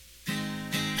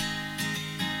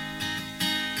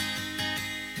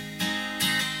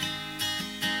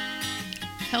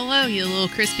Hello, you little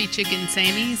crispy chicken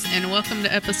Sammies, and welcome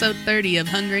to episode 30 of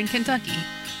Hungry in Kentucky.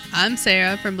 I'm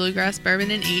Sarah from Bluegrass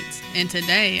Bourbon and Eats, and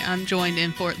today I'm joined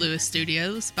in Fort Lewis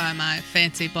Studios by my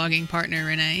fancy blogging partner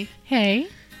Renee. Hey.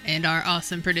 And our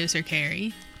awesome producer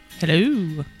Carrie.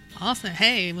 Hello. Awesome.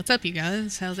 Hey, what's up, you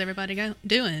guys? How's everybody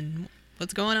doing?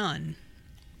 What's going on?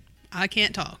 I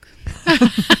can't talk.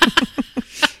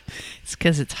 It's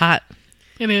because it's hot.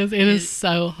 It is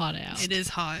so hot out. It is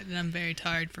hot, and I'm very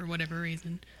tired for whatever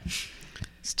reason.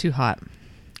 It's too hot.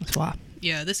 That's why.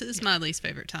 Yeah, this is my least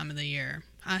favorite time of the year.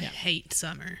 I hate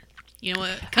summer. You know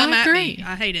what? I Come at agree. me.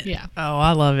 I hate it. Yeah. Oh,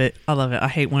 I love it. I love it. I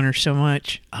hate winter so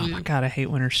much. Oh my God, I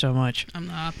hate winter so much. I'm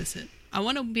the opposite. I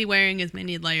want to be wearing as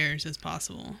many layers as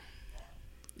possible.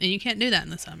 And you can't do that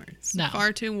in the summer. It's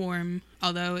far too warm.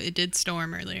 Although it did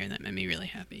storm earlier, and that made me really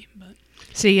happy. But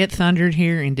see, it thundered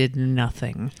here and did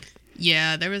nothing.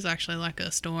 yeah, there was actually like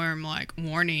a storm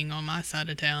warning on my side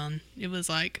of town. It was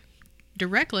like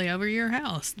directly over your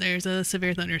house. There's a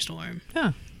severe thunderstorm.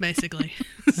 Oh. Basically.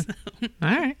 So, all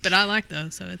right. but I like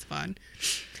those, so it's fine.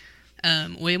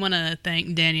 We want to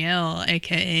thank Danielle,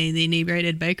 a.k.a. the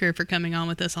Inebriated Baker, for coming on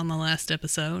with us on the last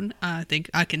episode. I think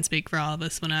I can speak for all of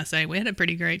us when I say we had a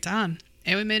pretty great time,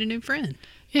 and we made a new friend.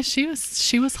 Yeah, she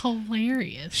was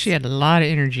hilarious. She had a lot of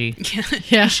energy.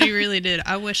 Yeah. She really did.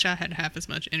 I wish I had half as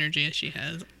much energy as she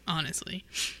has, honestly.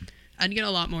 I'd get a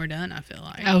lot more done, I feel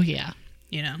like. Oh, yeah.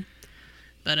 You know?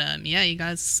 But, yeah, you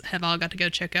guys have all got to go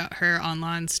check out her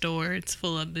online store. It's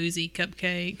full of boozy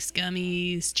cupcakes,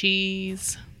 gummies,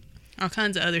 cheese, all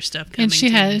kinds of other stuff coming. And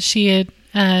she had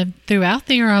throughout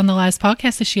there on the last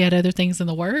podcast that she had other things in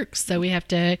the works. So we have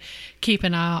to keep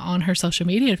an eye on her social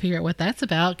media to figure out what that's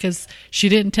about, because she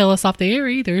didn't tell us off the air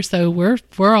either. So we're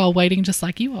all waiting just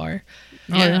like you are.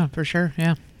 Oh, yeah, for sure.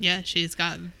 Yeah. Yeah, she's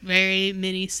got very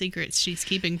many secrets she's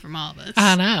keeping from all of us.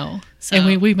 I know. So,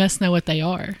 and we must know what they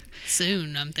are.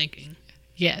 Soon, I'm thinking.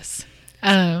 Yes.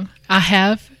 I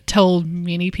have told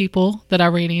many people that I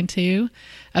ran into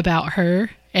about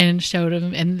her and showed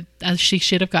them, and she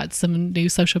should have got some new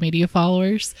social media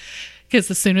followers,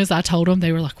 because as soon as I told them,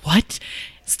 they were like, what?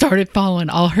 Started following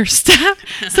all her stuff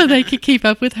so they could keep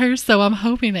up with her. So I'm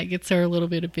hoping that gets her a little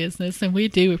bit of business, and we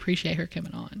do appreciate her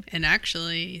coming on. And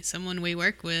actually, someone we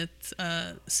work with,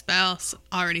 spouse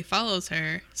already follows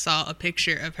her, saw a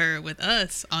picture of her with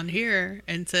us on here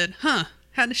and said, huh,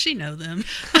 how does she know them?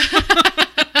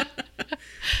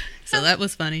 So that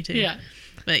was funny too. Yeah.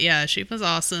 But yeah, she was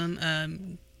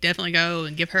awesome. Definitely go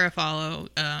and give her a follow.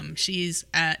 She's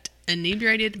at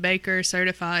Inebriated Baker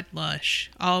Certified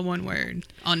Lush, all one word,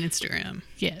 on Instagram.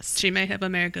 Yes. She may have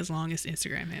America's longest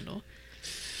Instagram handle.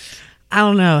 I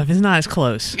don't know if it's not as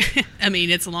close. I mean,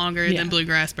 it's longer than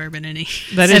Bluegrass Bourbon and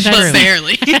Eats. That is true.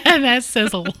 Barely. That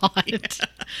says a lot. Yeah.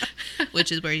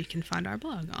 Which is where you can find our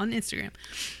blog on Instagram.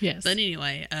 Yes. But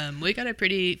anyway, we got a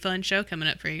pretty fun show coming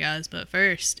up for you guys. But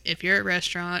first, if you're a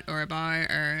restaurant or a bar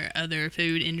or other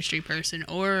food industry person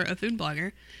or a food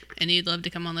blogger and you'd love to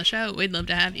come on the show, we'd love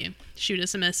to have you. Shoot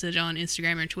us a message on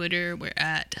Instagram or Twitter. We're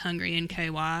at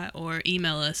HungryNKY, or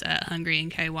email us at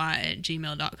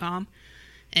hungrynky@gmail.com.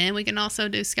 And we can also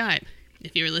do Skype.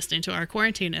 If you were listening to our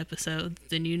quarantine episode,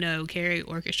 then you know Carrie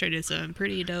orchestrated some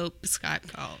pretty dope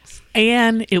Skype calls.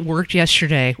 And it worked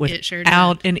yesterday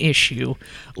without an issue.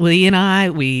 Lee and I,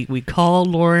 we called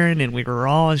Lauren, and we were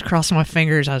all, I was crossing my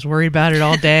fingers. I was worried about it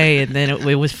all day, and then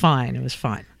it was fine. It was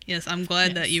fine. Yes, I'm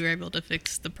glad that you were able to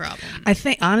fix the problem. I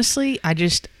think, honestly, I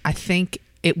think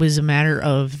it was a matter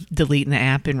of deleting the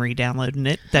app and re-downloading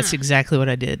it. That's exactly what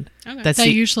I did. Okay. That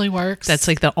usually works. That's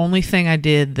like the only thing I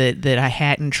did that I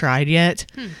hadn't tried yet.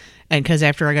 And because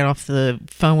after I got off the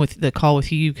phone with the call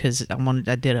with you, because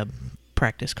I did a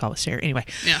practice call with Sarah. Anyway.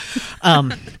 Yeah.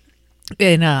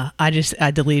 And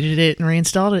I deleted it and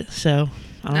reinstalled it. So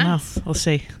I don't know. We'll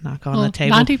see. Knock on the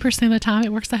table. 90% of the time,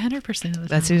 it works 100% of the time.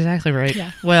 That's exactly right.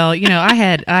 Yeah. Well,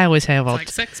 I always have It's like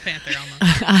Sex Panther almost.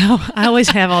 I always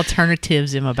have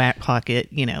alternatives in my back pocket,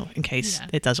 in case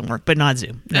it doesn't work, but not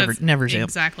Zoom. Never Zoom.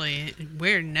 Exactly.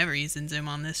 We're never using Zoom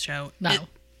on this show. No.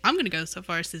 I'm going to go so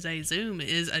far as to say Zoom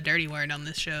is a dirty word on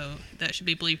this show that should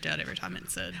be bleeped out every time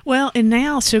it's said. Well, and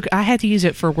now, so I had to use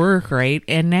it for work, right?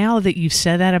 And now that you've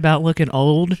said that about looking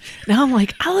old, now I'm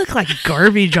like, I look like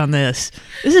garbage on this.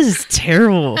 This is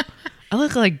terrible. I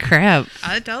look like crap.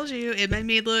 I told you, it made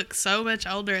me look so much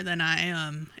older than I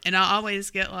am. And I always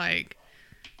get I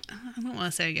don't want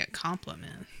to say I get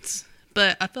compliments,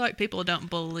 but I feel like people don't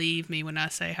believe me when I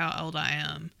say how old I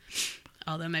am.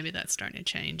 Although maybe that's starting to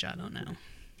change. I don't know.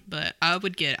 But I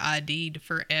would get ID'd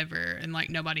forever, and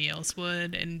nobody else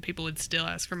would, and people would still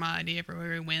ask for my ID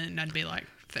everywhere we went, and I'd be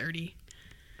 30.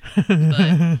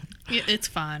 But Yeah, it's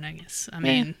fine, I guess. I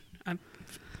mean,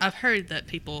 I've heard that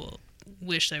people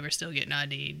wish they were still getting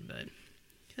ID'd, but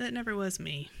that never was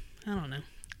me. I don't know.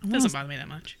 It doesn't bother me that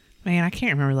much. Man, I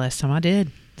can't remember the last time I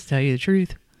did, to tell you the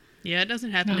truth. Yeah, it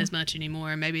doesn't happen as much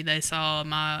anymore. Maybe they saw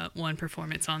my one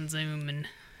performance on Zoom, and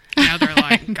now they're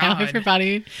like, God, now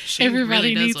everybody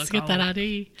really needs to get that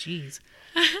ID. Jeez.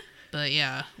 But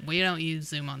yeah, we don't use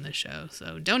Zoom on this show,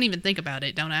 so don't even think about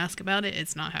it. Don't ask about it.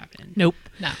 It's not happening. Nope.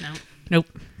 Nope.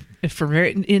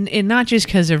 And not just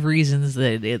because of reasons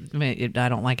that I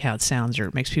don't like how it sounds or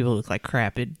it makes people look like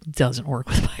crap. It doesn't work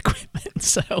with my equipment.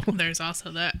 So there's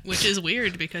also that, which is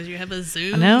weird because you have a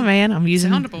Zoom. I know, man. I'm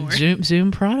using soundboard.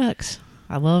 Zoom products.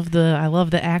 I love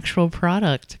the actual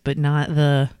product, but not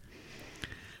the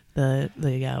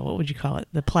what would you call it?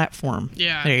 The platform.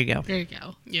 Yeah. There you go. There you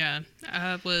go. Yeah.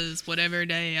 I was whatever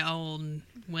day old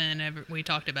whenever we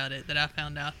talked about it that I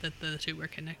found out that the two were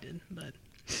connected, but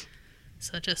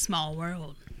such a small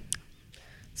world.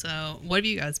 So what have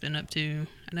you guys been up to?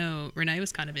 I know Renee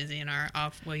was kind of busy in our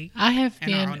off week. I have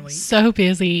been so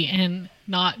busy and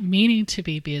not meaning to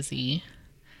be busy,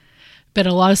 but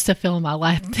a lot of stuff fell in my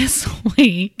lap this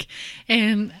week,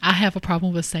 and I have a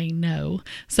problem with saying no.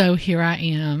 So here I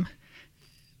am.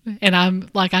 And I'm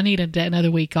like, I need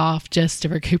another week off just to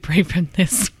recuperate from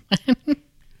this one.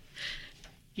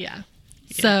 Yeah.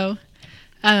 So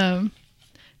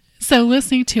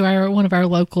listening to one of our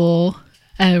local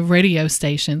radio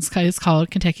stations, it's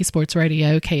called Kentucky Sports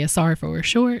Radio, KSR for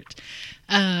short.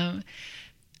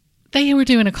 They were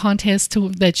doing a contest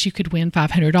that you could win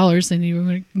 $500, and you were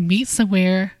going to meet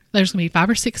somewhere. There's going to be 5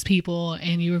 or 6 people,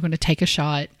 and you were going to take a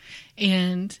shot,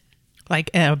 and like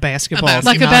a basketball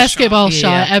shot.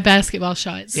 Yeah. A basketball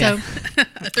shot. Yeah. So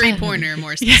a 3-pointer,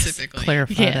 more specifically. Yes,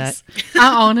 clarify that.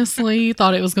 I honestly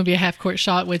thought it was going to be a half-court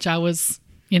shot, which I was,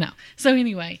 So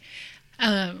anyway,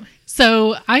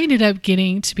 so I ended up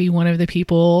getting to be one of the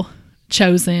people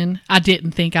chosen. I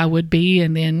didn't think I would be,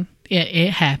 and then it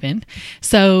happened.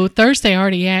 So Thursday I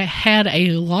already had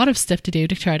a lot of stuff to do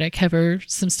to try to cover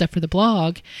some stuff for the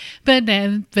blog. But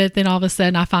then all of a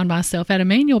sudden I find myself at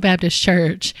Emmanuel Baptist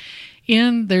Church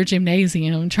in their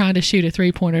gymnasium trying to shoot a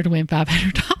 3-pointer to win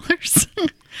 $500.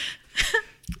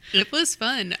 It was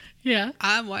fun. Yeah.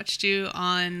 I watched you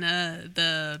on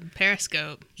the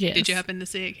Periscope. Yes. Did you happen to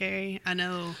see it, Carrie? I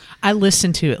know. I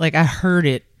listened to it. Like, I heard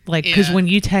it. Like, because when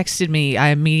you texted me, I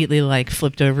immediately,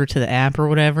 flipped over to the app or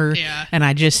whatever. Yeah. And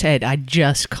I just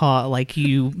caught,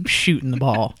 you shooting the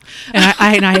ball.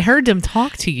 And I heard them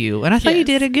talk to you. And I thought you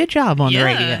did a good job on the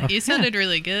radio. You sounded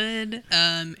really good.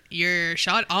 Your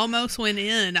shot almost went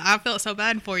in. I felt so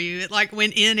bad for you. It,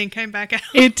 went in and came back out.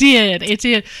 It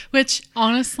did. Which,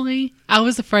 honestly, I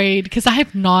was afraid because I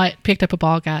have not picked up a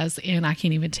ball, guys, and I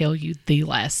can't even tell you the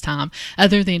last time.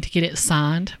 Other than to get it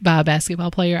signed by a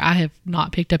basketball player, I have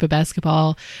not picked up a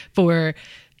basketball for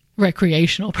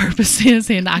recreational purposes,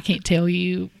 and I can't tell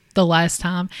you the last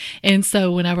time. And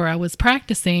so whenever I was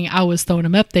practicing, I was throwing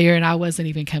them up there, and I wasn't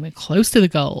even coming close to the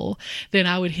goal. Then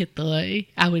I would hit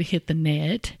the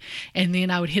net, and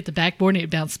then I would hit the backboard, and it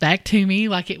bounced back to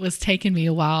me. It was taking me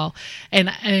a while. And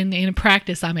in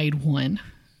practice, I made one.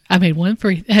 I made one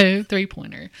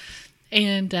 3-pointer.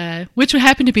 And which would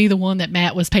happen to be the one that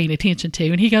Matt was paying attention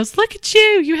to. And he goes, "Look at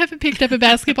you. You haven't picked up a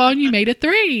basketball and you made a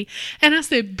 3." And I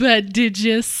said, "But did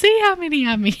you see how many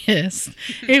I missed?"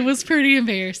 It was pretty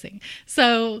embarrassing.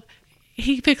 So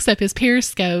he picks up his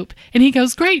Periscope and he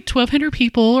goes, "Great, 1,200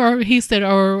 people," or he said,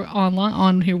 "are online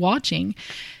on here watching."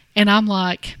 And I'm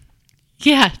like,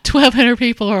 yeah, 1,200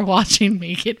 people are watching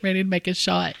me getting ready to make a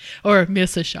shot or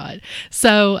miss a shot.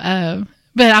 So,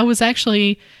 but I was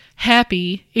actually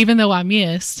happy, even though I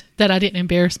missed, that I didn't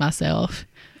embarrass myself.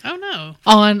 Oh no!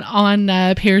 On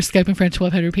Periscope in front of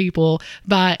 1,200 people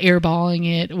by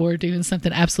airballing it or doing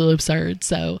something absolutely absurd.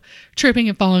 So tripping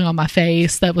and falling on my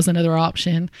face, that was another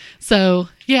option. So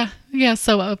yeah.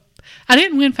 So I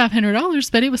didn't win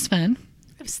 $500, but it was fun.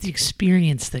 It's the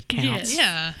experience that counts.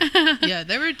 Yes. Yeah.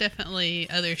 There were definitely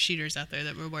other shooters out there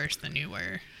that were worse than you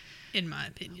were, in my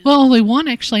opinion. Well, only one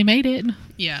actually made it.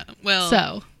 Yeah. Well.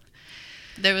 So.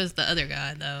 There was the other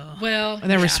guy, though. Well,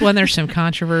 wasn't there some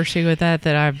controversy with that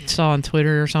I saw on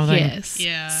Twitter or something? Yes.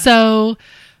 Yeah. So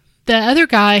the other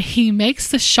guy, he makes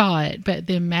the shot, but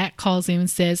then Matt calls him and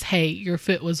says, "Hey, your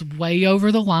foot was way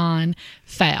over the line,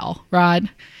 foul," right?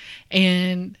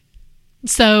 And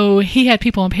so he had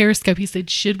people on Periscope. He said,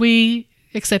 "Should we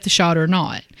accept the shot or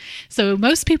not. So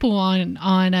most people on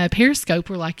Periscope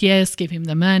were like, yes, give him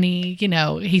the money. You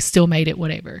know, he still made it,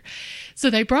 whatever. So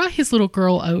they brought his little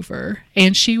girl over,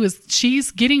 and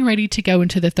she's getting ready to go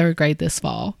into the 3rd grade this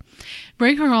fall.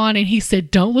 Bring her on, and he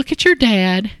said, don't look at your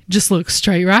dad. Just look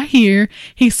straight right here.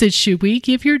 He said, should we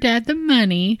give your dad the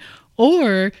money,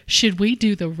 or should we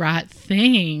do the right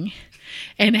thing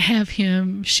and have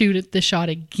him shoot at the shot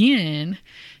again,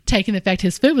 taking the fact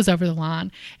his foot was over the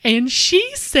line? And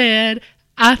she said,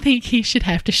 I think he should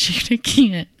have to shoot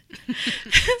again.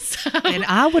 And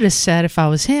I would have said, if I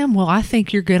was him, well, I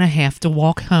think you're going to have to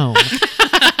walk home.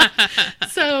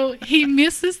 So he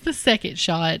misses the second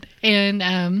shot,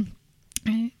 and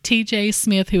TJ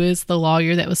Smith, who is the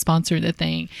lawyer that was sponsoring the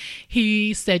thing,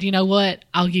 he said, you know what,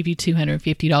 I'll give you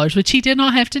 $250, which he did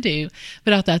not have to do,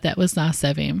 but I thought that was nice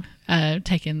of him,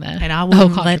 taking the and I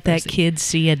wouldn't let that kid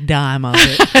see a dime of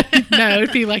it. No,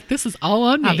 it'd be like, this is all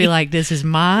on me. I'd be like, this is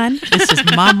mine, this is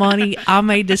my money, I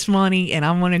made this money, and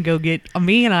I'm going to go get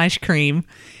me an ice cream,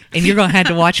 and you're going to have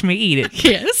to watch me eat it.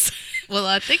 Yes. Well,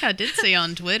 I think I did see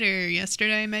on Twitter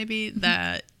yesterday, maybe,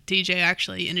 that TJ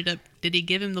actually ended up, did he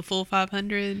give him the full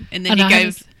 $500? And then he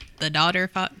gave the daughter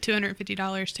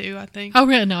 $250 too, I think. Oh,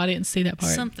 really? No, I didn't see that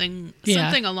part. Something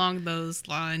along those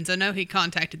lines. I know he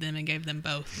contacted them and gave them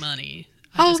both money.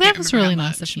 That was really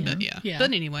nice of him. But yeah.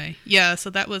 But anyway, yeah, so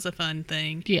that was a fun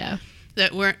thing. Yeah.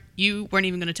 That you weren't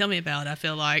even going to tell me about, I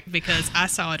feel like, because I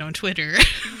saw it on Twitter.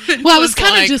 Well, I was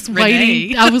kind of just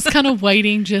waiting. I was kind of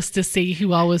waiting just to see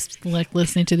who all was like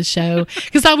listening to the show,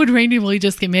 because I would randomly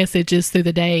just get messages through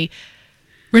the day.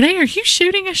 Renee, are you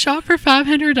shooting a shot for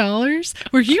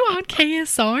 $500? Were you on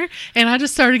KSR? And I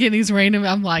just started getting these random.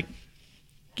 I'm like,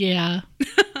 yeah,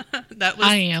 that was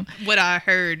I am. What I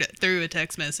heard through a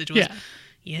text message was,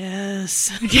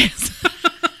 yes.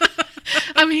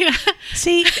 I mean,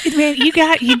 see, man, you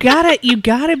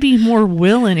gotta be more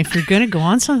willing if you're gonna go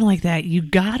on something like that. You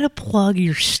gotta plug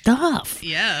your stuff.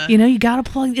 Yeah, you know, you gotta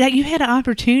plug that. You had an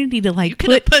opportunity to like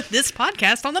put this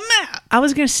podcast on the map. I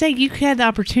was gonna say you had the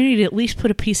opportunity to at least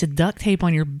put a piece of duct tape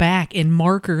on your back and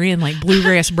marker in like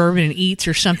Bluegrass Bourbon and Eats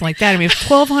or something like that. I mean, if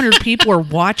 1,200 people are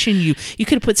watching you, you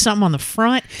could have put something on the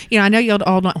front. You know, I know you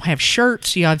all don't have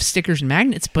shirts, you have stickers and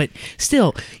magnets, but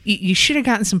still, you should have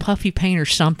gotten some puffy paint or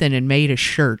something and made a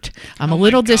shirt. I'm a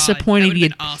little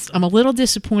disappointed. Awesome. I'm a little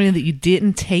disappointed that you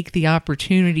didn't take the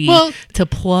opportunity to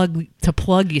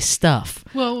plug your stuff.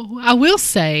 Well, I will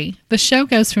say the show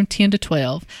goes from 10 to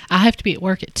 12. I have to be at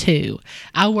work at 2.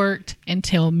 I worked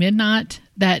until midnight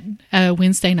that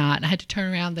Wednesday night. I had to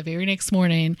turn around the very next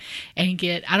morning and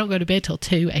I don't go to bed till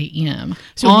 2 a.m.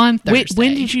 So on Thursday.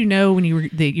 When did you know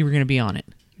that you were going to be on it?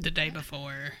 The day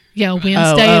before. Yeah, Wednesday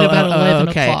at about 11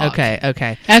 o'clock.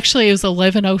 Okay. Actually, it was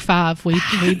 11:05. We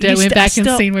went back and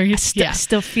seen where he's. I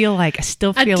still feel like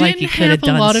you could have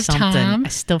done something. Time. I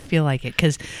still feel like it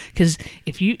because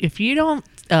if you don't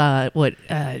now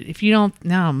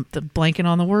I'm blanking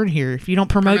on the word here. If you don't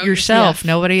promote yourself,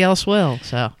 nobody else will.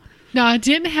 So no, I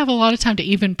didn't have a lot of time to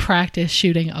even practice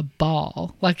shooting a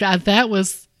ball. Like that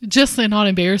was just not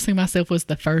embarrassing myself was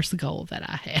the first goal that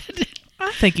I had.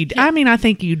 I think you did. I mean, I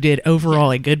think you did overall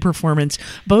a good performance,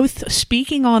 both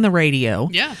speaking on the radio.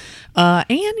 Yeah. And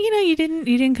you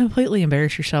didn't completely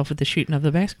embarrass yourself with the shooting of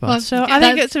the basketball. Well, so I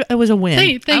think it was a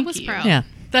win. Thank I was you. proud. Yeah.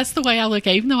 That's the way I look.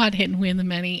 Even though I didn't win the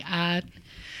money, I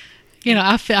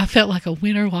felt like a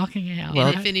winner walking out. Well,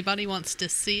 and if anybody wants to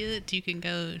see it, you can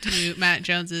go to Matt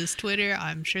Jones's Twitter.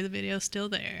 I'm sure the video's still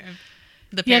there.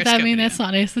 The Periscope video. That's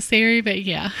not necessary, but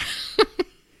yeah.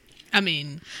 I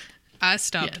mean, I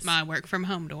stopped my work from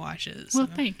home to watch it. So well,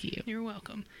 thank you. You're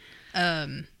welcome.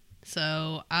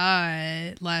 So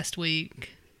last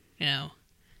week, I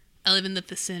live in the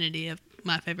vicinity of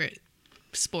my favorite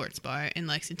sports bar in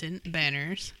Lexington,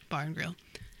 Banners Bar and Grill.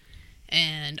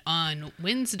 And on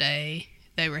Wednesday,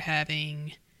 they were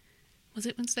having, was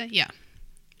it Wednesday? Yeah.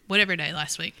 Whatever day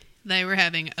last week. They were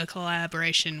having a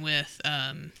collaboration with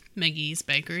McGee's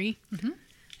Bakery. Mm-hmm.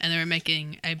 And they were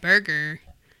making a burger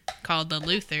called the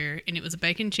Luther, and it was a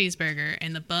bacon cheeseburger,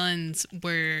 and the buns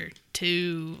were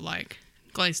 2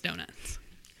 glazed donuts.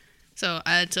 So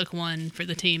I took one for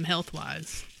the team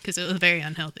health-wise because it was very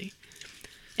unhealthy.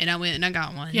 And I went and I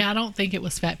got one. Yeah, I don't think it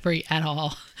was fat-free at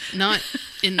all. Not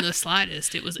in the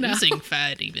slightest. It was oozing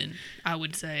fat even, I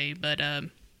would say. But that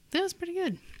was pretty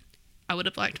good. I would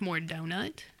have liked more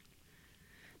donut.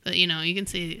 But, you can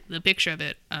see the picture of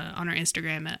it on our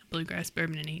Instagram at Bluegrass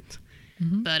Bourbon and Eats.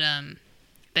 Mm-hmm. But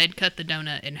they'd cut the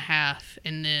donut in half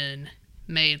and then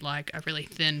made a really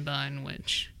thin bun,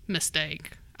 which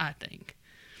mistake, I think.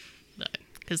 But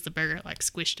because the burger like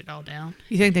squished it all down.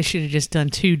 You think they should have just done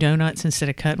 2 donuts instead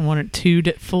of cutting one or 2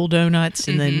 full donuts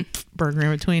and then burger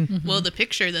in between? Well, the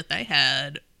picture that they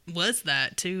had was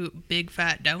that 2 big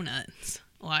fat donuts,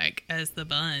 like as the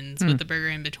buns with the burger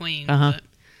in between. But,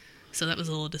 so that was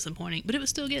a little disappointing, but it was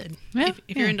still good. Yeah,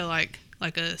 If you're into like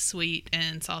a sweet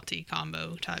and salty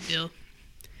combo type deal,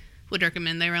 would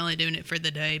recommend. They were only doing it for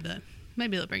the day, but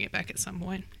maybe they'll bring it back at some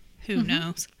point. Who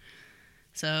knows?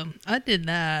 So I did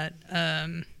that.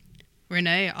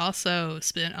 Renee also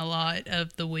spent a lot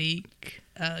of the week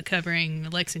covering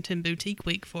Lexington Boutique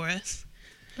Week for us.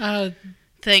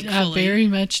 Thankfully, I very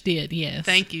much did, yes.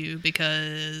 thank you,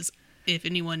 because if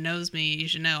anyone knows me, you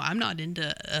should know I'm not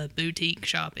into boutique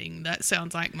shopping. That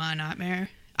sounds like my nightmare.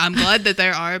 I'm glad that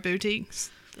there are boutiques.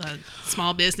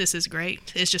 Small business is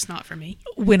great. It's just not for me.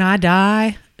 When I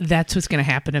die, that's what's going to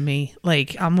happen to me.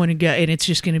 Like, I'm going to go, and it's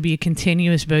just going to be a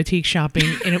continuous boutique shopping,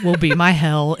 and it will be my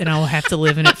hell, and I will have to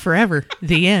live in it forever.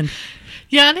 The end.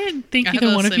 Yeah, I didn't think I have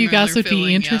either a one of you guys similar would feeling,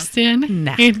 be yeah. interested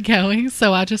Nah. in going,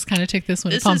 so I just kind of took this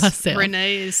one This upon is myself.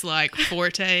 Renee's like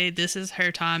forte. This is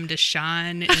her time to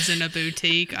shine. Is in a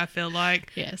boutique. I feel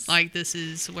like Yes. like this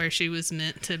is where she was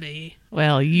meant to be.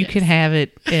 Well, you can have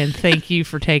it, and thank you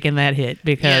for taking that hit,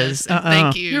 because Yes, and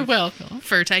thank you. You're welcome.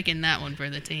 for taking that one for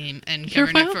the team and You're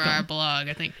covering it for welcome. our blog.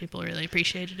 I think people really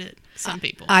appreciated it. Some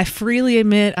people. I freely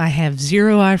admit I have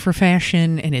 0 eye for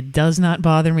fashion, and it does not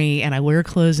bother me, and I wear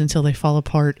clothes until they fall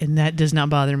apart, and that does not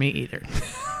bother me either.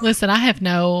 Listen, I have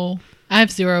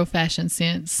 0 fashion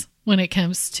sense when it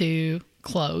comes to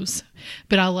clothes,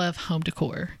 but I love home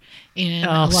decor. And a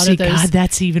lot see, of those. God,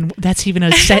 that's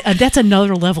that's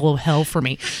another level of hell for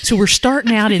me. So we're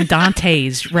starting out in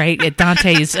Dante's, right? At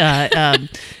Dante's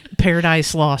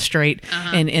Paradise Lost, right?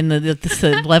 And in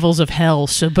the levels of hell.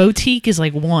 So boutique is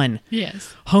like 1.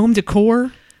 Yes. Home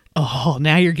decor. Oh,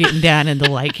 now you're getting down into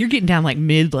like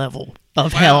mid level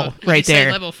of Wow. hell Would right you say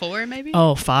there. level 4 maybe?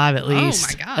 Oh, 5 at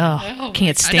least. my God. Oh,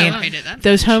 can't I stand don't hate it that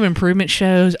those home improvement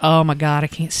shows. Oh my God, I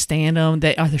can't stand them.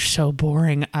 They're so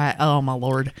boring. Oh my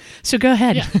Lord. So go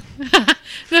ahead. Yeah.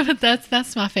 No, but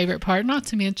that's my favorite part. Not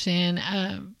to mention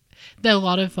that a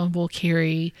lot of them will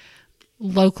carry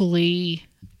locally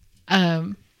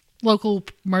local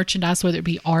merchandise, whether it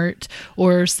be art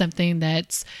or something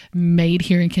that's made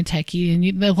here in Kentucky,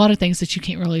 and a lot of things that you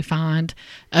can't really find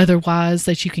otherwise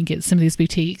that you can get at some of these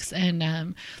boutiques.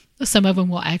 And some of them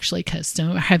will actually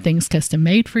have things custom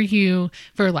made for you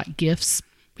for like gifts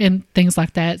and things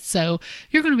like that. So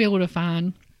you're going to be able to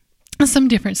find some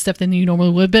different stuff than you normally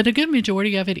would, but a good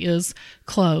majority of it is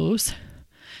clothes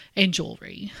and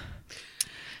jewelry.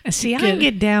 And see, I Good- can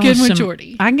get down good with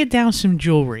majority. I can get down with some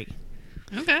jewelry.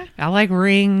 Okay. I like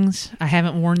rings. I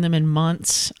haven't worn them in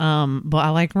months, but I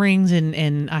like rings,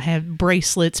 and I have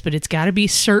bracelets, but it's got to be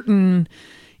within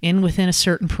a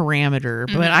certain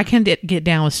parameter. But I can get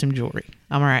down with some jewelry.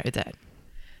 I'm all right with that.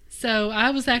 So I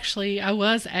was actually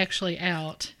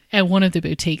out at one of the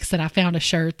boutiques that I found a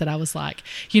shirt that I was like,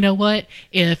 you know what?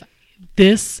 If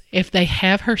they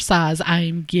have her size, I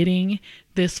am getting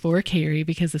this for Carrie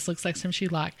because this looks like something she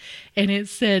liked. And it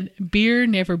said, "Beer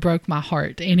never broke my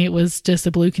heart." And it was just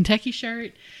a blue Kentucky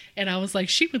shirt. And I was like,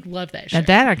 she would love that Now shirt.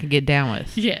 that I could get down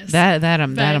with. Yes. That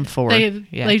I'm for.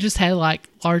 They just had like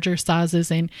larger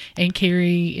sizes, and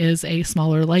Carrie is a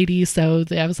smaller lady, so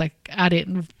I was like, I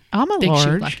didn't I'm a think she'd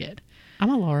large. like it. I'm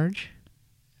a large.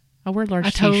 I wear large I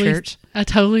t-shirts.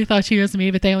 totally thought you was me,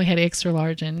 but they only had extra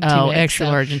large and 2X. Oh, extra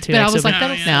large and 2X. But I was So- like, No,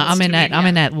 that yeah, No, that's I'm in too that. big, I'm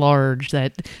in that large.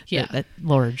 That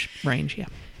large range. Yeah.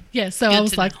 yeah. So Good I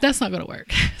was to like, know. that's not going to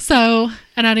work. So,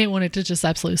 and I didn't want it to just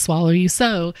absolutely swallow you.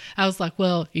 So I was like,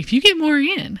 well, if you get more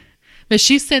in. But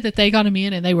she said that they got them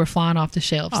in and they were flying off the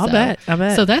shelves. I bet.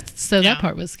 So Yeah. that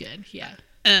part was good. Yeah.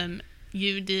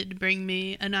 You did bring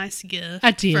me a nice gift.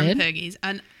 I did. From Peggy's,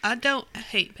 and I don't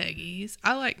hate Peggy's.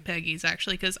 I like Peggy's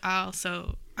actually because I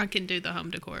can do the home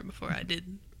decor before I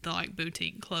did the like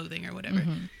boutique clothing or whatever.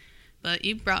 Mm-hmm. But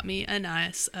you brought me a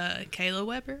nice Kayla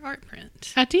Weber art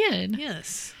print. I did.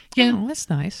 Yes, Yeah. Oh, that's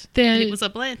nice. it was a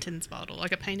Blanton's bottle,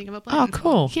 like a painting of a Oh, Blanton's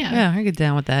cool. bottle. Yeah. I get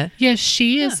down with that. Yeah,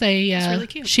 she is it's really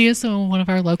cute. She is one of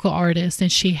our local artists,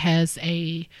 and she has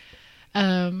a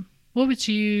what would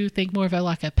you think more of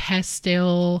like a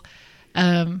pastel?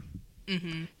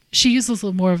 She uses a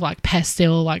little more of like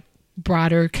pastel, like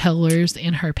brighter colors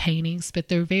in her paintings, but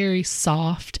they're very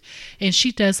soft. And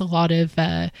she does a lot of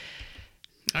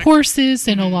horses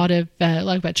and a lot of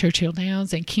like about Churchill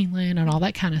Downs and Keeneland and all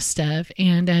that kind of stuff.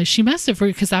 And she must have,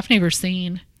 because I've never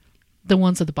seen the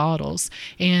ones with the bottles.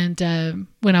 And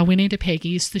when I went into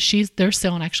Peggy's, they're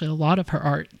selling actually a lot of her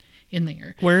art in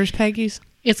there. Where's Peggy's?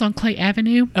 It's on Clay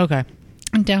Avenue Okay.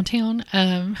 in downtown.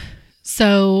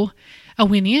 So I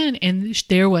went in and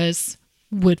there was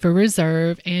Woodford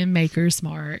Reserve and Maker's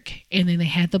Mark, and then they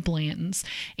had the Blantons.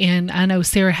 And I know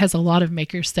Sarah has a lot of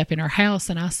Maker's stuff in her house,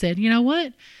 and I said, you know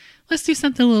what? Let's do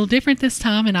something a little different this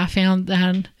time. And I found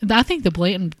that I think the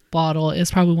Blanton bottle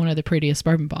is probably one of the prettiest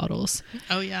bourbon bottles.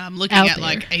 Oh yeah, I'm looking Out at there.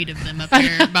 like 8 of them up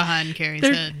here behind Carrie's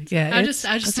head. Yeah, I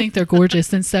just think they're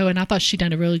gorgeous. And I thought she'd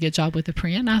done a really good job with the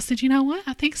print. And I said, you know what?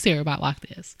 I think Sarah might like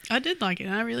this. I did like it,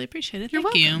 and I really appreciate it. You're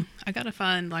Thank you. welcome. I gotta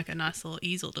find like a nice little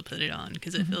easel to put it on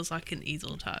because it feels like an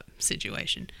easel type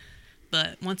situation.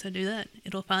 But once I do that,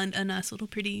 it'll find a nice little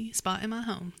pretty spot in my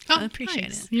home. I appreciate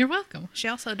nice. it. You're welcome. She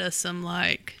also does some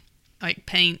like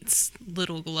paints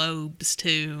little globes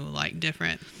too, like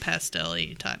different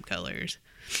pastel-y type colors.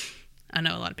 I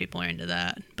know a lot of people are into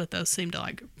that, but those seem to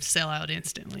like sell out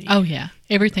instantly. Oh, yeah.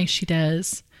 Everything she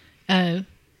does.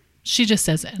 She just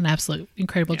does an absolute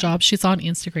incredible job. She's on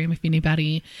Instagram if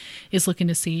anybody is looking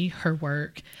to see her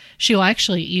work. She'll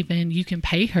actually you can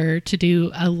pay her to do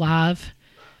a live,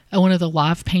 one of the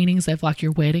live paintings of like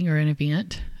your wedding or an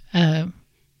event.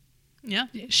 Yeah.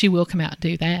 She will come out and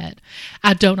do that.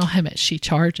 I don't know how much she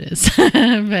charges,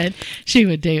 but she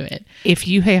would do it. if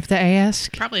you have to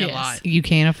ask, Probably a Yes. lot. you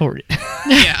can't afford it.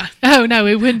 Yeah. Oh, no,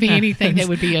 it wouldn't be anything that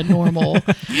would be a normal.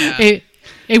 Yeah.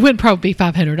 It wouldn't probably be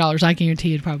 $500. I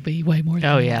guarantee it'd probably be way more than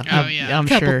Oh that. yeah, Oh, yeah. I'm A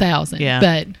couple sure. thousand. Yeah,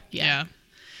 But Yeah.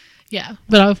 yeah.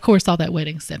 But of course, all that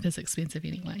wedding stuff is expensive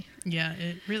anyway. Yeah,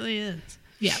 it really is.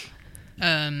 Yeah.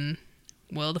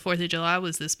 Well, the 4th of July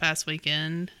was this past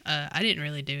weekend. I didn't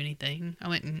really do anything. I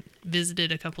went and visited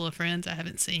a couple of friends I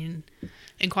haven't seen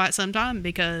in quite some time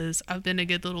because I've been a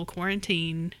good little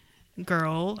quarantine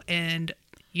girl, and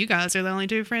you guys are the only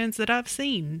 2 friends that I've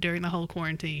seen during the whole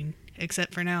quarantine,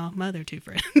 except for now my other 2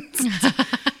 friends,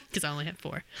 because I only have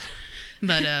 4.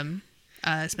 But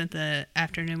I spent the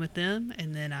afternoon with them,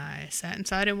 and then I sat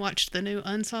inside and watched the new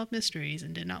Unsolved Mysteries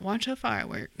and did not watch a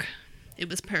firework. It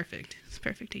was perfect. It's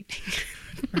perfect evening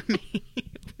for me.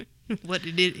 What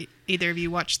did either of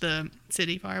you watch the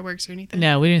city fireworks or anything?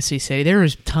 No, we didn't see city. There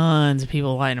was tons of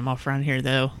people lighting them off around here,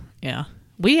 though. Yeah,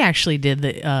 we actually did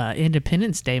the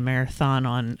Independence Day marathon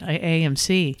on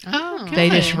AMC. Oh, They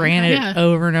good. just ran it Yeah.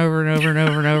 over and over and over and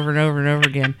over and over and over and over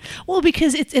again. Well,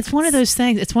 because it's one of those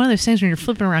things. It's one of those things when you're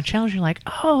flipping around challenge, you're like,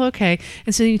 oh, okay,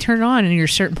 and so you turn it on and you're a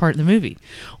certain part of the movie.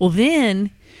 Well,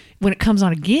 then when it comes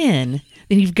on again,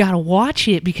 then you've got to watch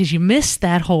it because you missed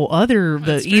that whole other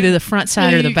That's either true. the front side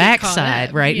Well, or the you get back caught side,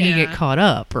 up. right? And you Yeah. get caught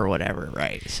up or whatever,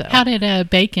 right? So How did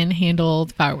Bacon handle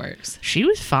the fireworks? she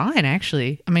was fine,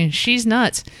 actually. I mean, she's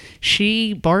nuts.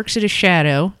 She barks at a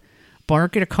shadow,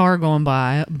 bark at a car going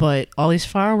by, but all these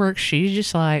fireworks, she's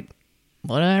just like,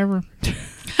 whatever.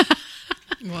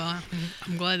 Well,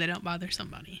 I'm glad they don't bother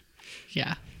somebody.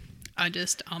 Yeah. I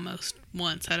just almost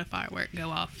once had a firework go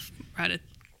off right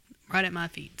at my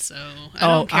feet, so I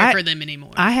don't care for them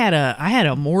anymore. I had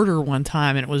a mortar one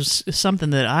time, and it was something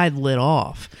that I lit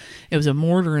off. It was a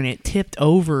mortar, and it tipped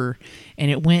over, and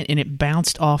it went and it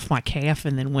bounced off my calf,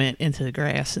 and then went into the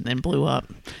grass, and then blew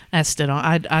up. I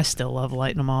still love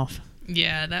lighting them off.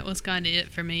 Yeah, that was kind of it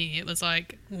for me. It was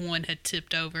like one had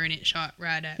tipped over and it shot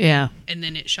right at me, Yeah. and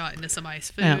then it shot into somebody's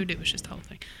food. Yeah. It was just the whole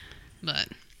thing. But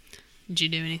did you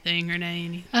do anything,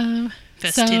 Renee? Any So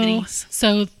festivities?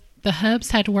 the Hubs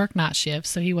had to work night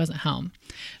shifts, so he wasn't home.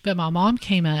 But my mom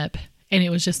came up, and it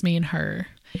was just me and her.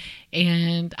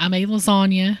 And I made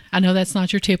lasagna. I know that's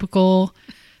not your typical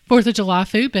 4th of July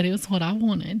food, but it was what I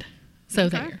wanted. So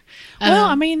Okay. there. Well,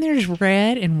 I mean, there's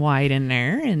red and white in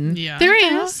there, and Yeah. There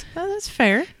Yeah, is. that's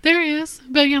fair. There is.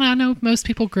 But, I know most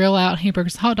people grill out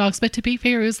hamburgers and hot dogs. But to be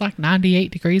fair, it was like 98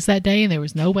 degrees that day, and there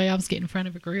was no way I was getting in front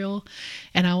of a grill.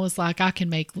 And I was like, I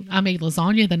made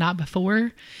lasagna the night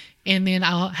before, and then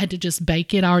I had to just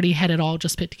bake it. I already had it all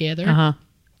just put together. Uh-huh.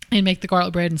 And make the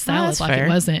garlic bread and salad that's like fair. it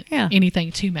wasn't Yeah.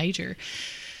 anything too major.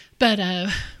 But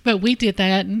we did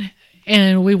that, and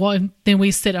then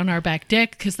we sit on our back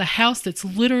deck because the house that's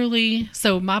literally,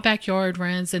 so my backyard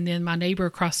runs, and then my neighbor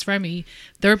across from me,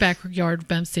 their backyard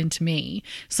bumps into me,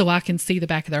 so I can see the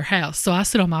back of their house. So I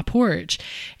sit on my porch,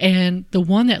 and the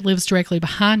one that lives directly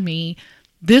behind me,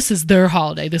 this is their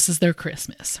holiday. This is their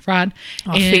Christmas, right?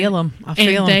 I feel 'em. I feel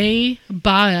 'em. And they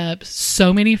buy up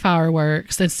so many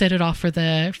fireworks and set it off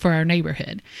for our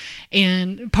neighborhood.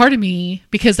 And part of me,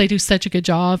 because they do such a good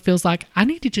job, feels like I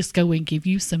need to just go and give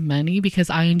you some money because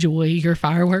I enjoy your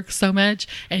fireworks so much,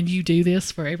 and you do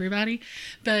this for everybody.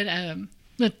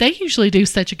 But they usually do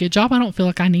such a good job. I don't feel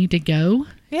like I need to go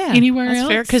anywhere that's else.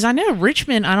 fair. Because I know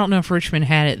Richmond. I don't know if Richmond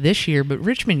had it this year, but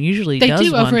Richmond usually They does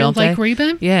do one, over don't at Lake they?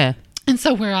 Reba. Yeah. And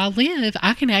so where I live,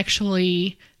 I can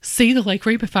actually see the Lake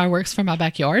Reba fireworks from my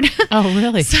backyard. Oh,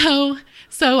 really?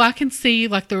 So I can see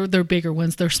like they're bigger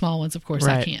ones, they're small ones, of course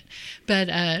I Right. can't.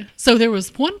 But so there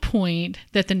was one point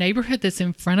that the neighborhood that's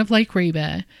in front of Lake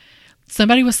Reba,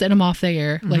 somebody was setting them off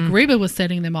there. Lake Reba was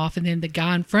setting them off, and then the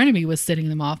guy in front of me was setting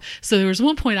them off. So there was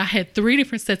one point I had 3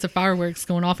 different sets of fireworks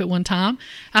going off at one time.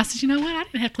 I said, you know what? I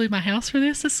didn't have to leave my house for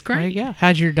this. This is There great. you go.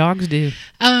 How'd your dogs do?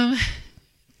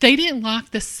 They didn't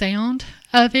like the sound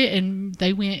of it, and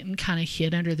they went and kind of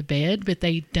hid under the bed, but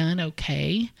they done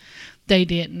okay. They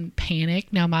didn't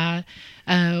panic. Now, my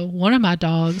one of my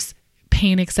dogs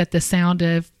panics at the sound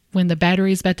of when the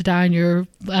battery's about to die in your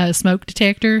smoke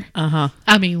detector.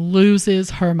 I mean,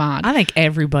 loses her mind. I think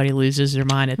everybody loses their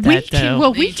mind at that, though.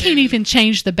 We Me can't too. even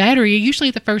change the battery. Usually,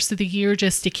 the first of the year,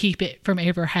 just to keep it from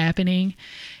ever happening.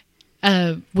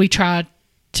 We try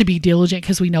to be diligent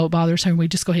because we know it bothers her, and we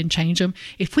just go ahead and change them.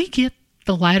 If we get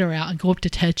the ladder out and go up to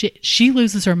touch it, she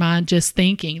loses her mind just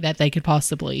thinking that they could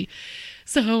possibly.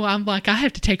 So I'm like, I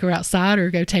have to take her outside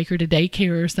or go take her to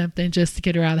daycare or something just to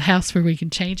get her out of the house where we can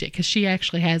change it, because she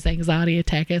actually has anxiety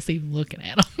attack us even looking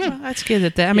at them. Well, that's good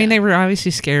at that. I mean, they were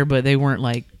obviously scared, but they weren't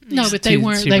like No, but they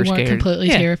weren't. super They weren't scared. completely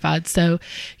Yeah. terrified. So,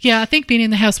 yeah, I think being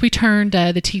in the house, we turned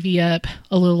the TV up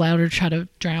a little louder to try to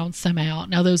drown some out.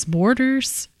 Now those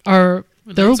mortars they're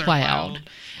Those are loud, loud.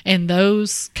 and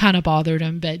those kind of bothered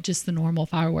them. But just the normal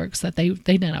fireworks that they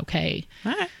done okay.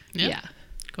 All right. Yep. Yeah.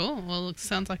 Cool. Well, it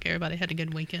sounds like everybody had a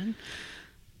good weekend.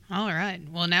 All right.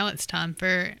 Well, now it's time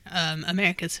for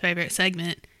America's favorite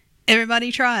segment.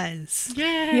 Everybody tries.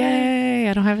 Yay!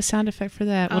 I don't have a sound effect for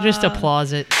that. We'll just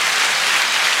applause it.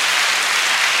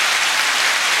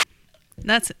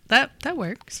 That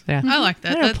works. Yeah. I like that.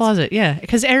 Yeah, That's- applause it. Yeah,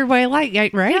 because everybody right?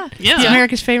 Yeah. It's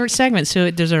America's favorite segment, so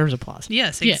it deserves applause.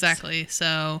 Yes, Yes. exactly.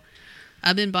 So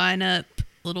I've been buying up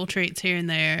little treats here and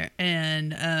there,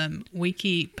 and we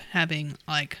keep having,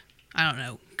 like, I don't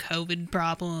know, COVID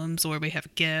problems, or we have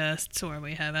guests, or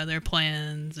we have other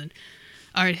plans, and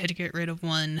I already had to get rid of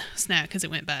one snack because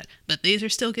it went bad. But these are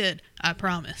still good, I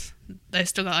promise. They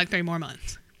still got like 3 more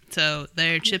months. So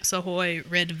they're Chips Ahoy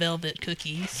Red Velvet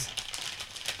cookies.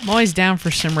 I'm always down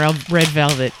for some red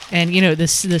velvet, and you know the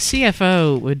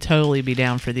CFO would totally be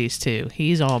down for these too.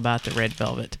 He's all about the red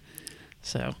velvet.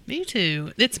 So Me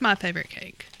too. It's my favorite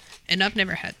cake, and I've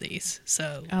never had these.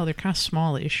 So they're kind of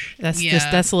smallish. That's Yeah.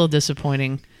 that's a little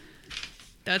disappointing.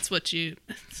 that's what you.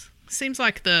 Seems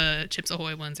like the Chips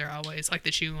Ahoy ones are always, like the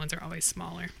chewy ones are always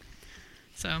smaller.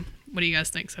 So what do you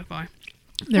guys think so far?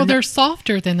 They're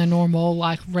softer than the normal,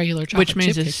 like regular chocolate Which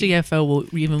means chip the cookie. CFO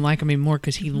will even like them even more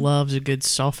because he loves a good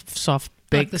soft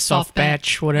baked, the soft soft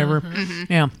batch, whatever.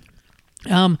 Yeah.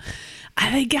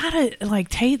 They gotta like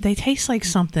they taste like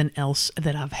something else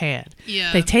that I've had.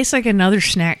 Yeah. They taste like another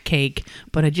snack cake,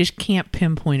 but I just can't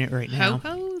pinpoint it right now.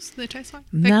 Ho-Hos? They taste like?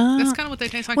 No. That's kind of what they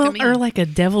taste like Well, to me. or like a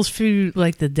devil's food,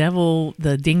 like the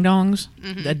ding dongs,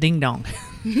 the ding dong.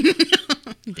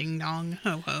 Ding dong,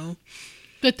 ho-ho.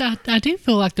 But I do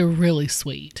feel like they're really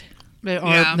sweet, They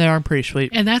Yeah. are pretty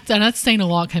sweet. and that's saying a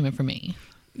lot coming from me.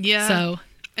 Yeah. So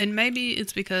And maybe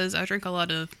it's because I drink a lot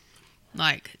of,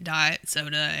 like, diet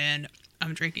soda, and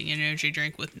I'm drinking an energy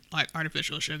drink with, like,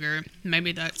 artificial sugar.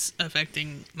 Maybe that's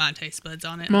affecting my taste buds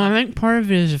on it. Well, I think part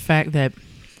of it is the fact that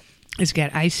it's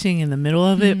got icing in the middle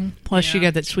of it. Plus, you Yeah.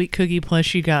 got that sweet cookie.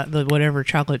 Plus, you got the whatever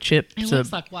chocolate chips, it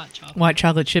looks like white chocolate. white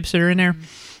chocolate chips that are in there.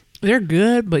 They're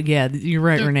good, but yeah, you're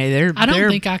right, Renee. I don't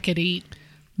think I could eat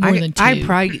more than 2. I'd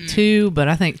probably get 2, but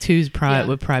I think 2's probably Yeah.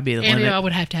 would probably be the and limit I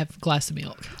would have to have a glass of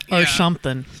milk. or Yeah.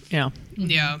 something. Yeah.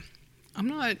 Yeah. I'm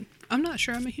not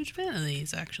sure I'm a huge fan of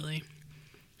these, actually.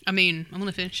 I mean, I'm going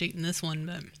to finish eating this one,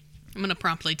 but I'm going to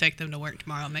promptly take them to work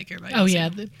tomorrow and make everybody Oh else yeah,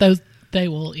 eat. those they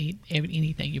will eat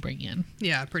anything you bring in.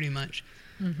 Yeah, pretty much.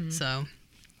 So,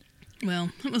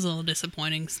 well, it was a little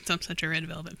disappointing since I'm such a Red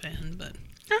Velvet fan, but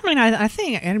I mean, I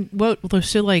think, and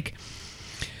so like,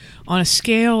 on a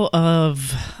scale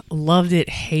of loved it,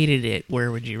 hated it,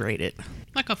 where would you rate it?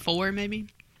 like a 4 maybe.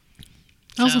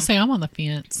 I was So- gonna say I'm on the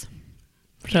fence.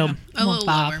 So Yeah, a little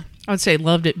 5. lower. I would say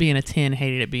loved it being a 10,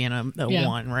 hated it being a Yeah.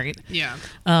 1, right? Yeah.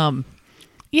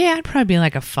 Yeah, I'd probably be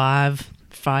like a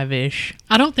 5-ish.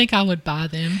 I don't think I would buy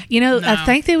them. You know, I No.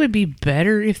 think they would be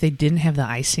better if they didn't have the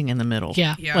icing in the middle.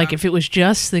 Yeah. Yeah. Like if it was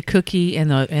just the cookie and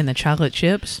the chocolate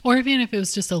chips. Or even if it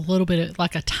was just a little bit of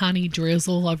like a tiny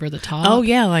drizzle over the top. Oh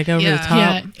yeah, like over Yeah. the top.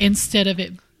 Yeah, instead of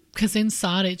it, because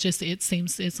inside it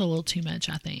seems it's a little too much.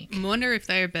 I think. I wonder if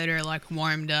they're better, like,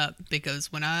 warmed up,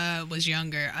 because when I was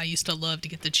younger, I used to love to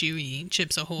get the chewy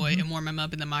Chips Ahoy and warm them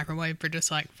up in the microwave for just,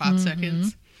 like, 5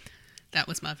 seconds. That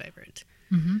was my favorite.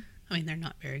 I mean, they're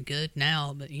not very good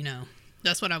now, but, you know,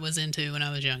 that's what I was into when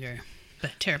I was younger.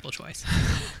 but terrible choice.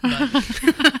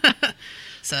 But,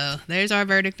 so there's our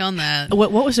verdict on that.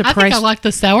 What was the I price? think I like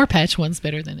the Sour Patch ones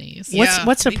better than these. Yeah.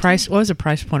 What's the me price? What was the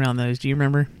price point on those? Do you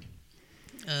remember?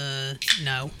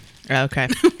 No. Okay.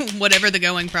 Whatever the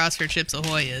going price for Chips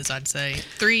Ahoy is, I'd say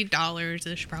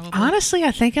 $3-ish probably. Honestly,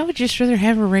 I think I would just rather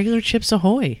have a regular Chips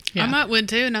Ahoy. Yeah. I might would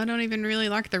too, and I don't even really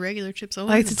like the regular Chips Ahoy.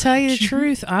 Like, to tell you the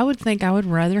truth, I would think I would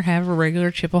rather have a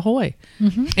regular Chip Ahoy.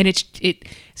 Mm-hmm. And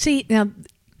see now,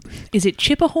 is it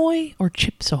Chip Ahoy or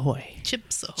Chips Ahoy?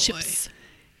 Chips Ahoy. Chips.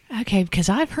 Okay, because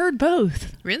I've heard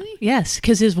both. Really? Yes,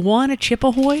 because is one a Chip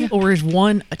Ahoy or is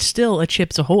one still a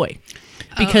Chips Ahoy?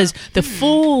 Because the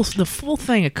full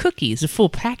thing of cookies, the full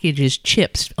package is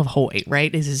Chips Ahoy,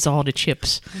 right? Is all the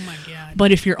chips. Oh my god.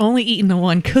 But if you're only eating the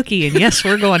one cookie, and yes,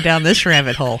 we're going down this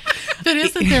rabbit hole. But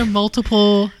isn't there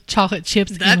multiple chocolate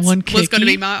chips That's in one cookie? what's going to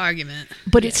be my argument.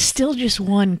 But it's still just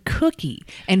one cookie.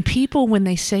 And people, when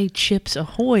they say Chips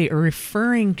Ahoy, are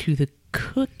referring to the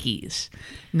cookies,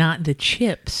 not the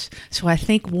chips. So I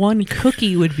think one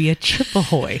cookie would be a Chip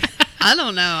Ahoy. I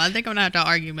don't know. I think I'm going to have to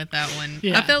argue with that one.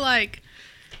 Yeah. I feel like,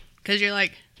 because you're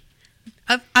like,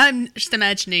 I'm just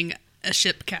imagining a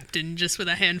ship captain just with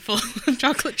a handful of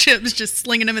chocolate chips, just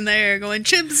slinging them in the air, going,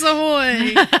 Chips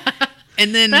Ahoy!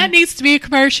 And then That needs to be a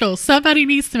commercial. Somebody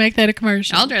needs to make that a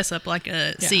commercial. I'll dress up like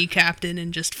a sea captain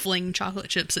and just fling chocolate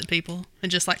chips at people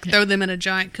and just like throw them in a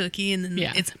giant cookie and then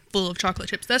it's full of chocolate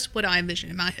chips. That's what I envision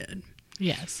in my head.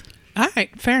 Yes. All right,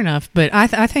 fair enough. But I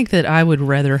think that I would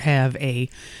rather have a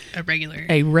regular.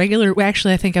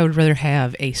 Actually, I think I would rather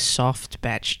have a soft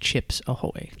batch Chips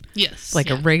Ahoy, Yes. like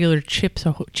a regular Chips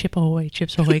Ahoy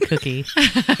cookie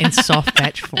in soft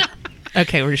batch form.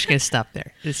 Okay, we're just gonna stop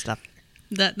there. Just stop.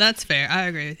 That's fair. I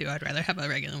agree with you. I'd rather have a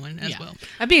regular one as well.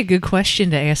 That'd be a good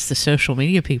question to ask the social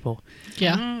media people.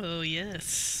 Yeah. Oh,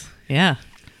 yes. Yeah,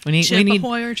 we need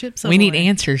Ahoy or Chips Ahoy? we need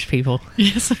answers, people.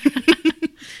 Yes.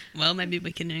 Well, maybe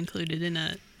we can include it in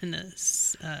a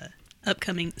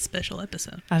upcoming special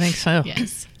episode. I think so.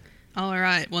 Yes. All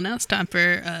right. Well, now it's time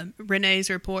for Renee's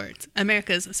Reports,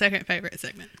 America's second favorite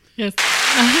segment. Yes.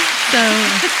 So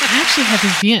I actually have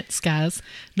events, guys.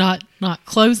 Not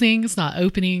closings, not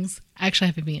openings. I actually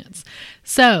have events.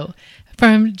 So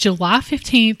from July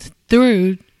 15th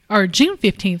through, or June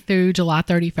 15th through July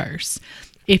 31st,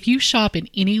 if you shop in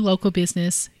any local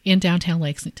business in downtown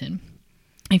Lexington,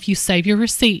 if you save your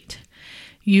receipt,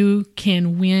 you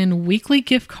can win weekly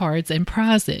gift cards and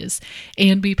prizes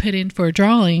and be put in for a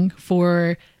drawing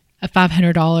for a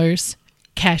 $500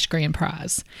 cash grand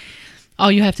prize.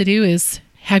 All you have to do is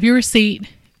have your receipt,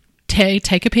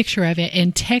 take a picture of it,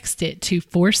 and text it to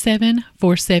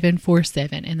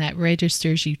 474747, and that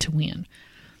registers you to win.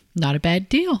 Not a bad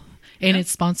deal. And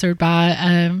it's sponsored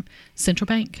by Central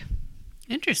Bank.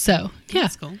 Interesting. So, yeah.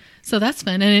 That's cool. So that's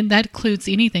fun. And that includes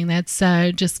anything. That's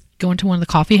just going to one of the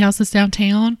coffee houses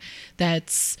downtown.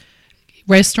 That's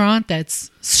restaurant.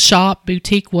 That's shop,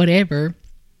 boutique, whatever.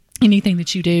 Anything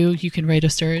that you do, you can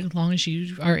register as long as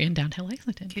you are in downtown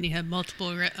Lexington. Can you have multiple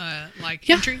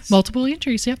entries? Multiple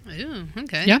entries, yep. Ooh,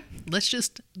 okay. Yeah. Let's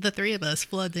just, the three of us,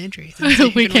 flood the entries. And see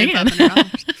who We win can.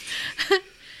 $500.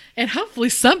 And hopefully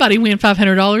somebody win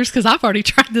 $500 because I've already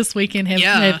tried this weekend and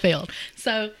Yeah. have failed.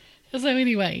 So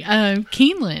anyway,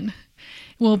 Keeneland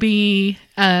will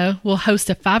host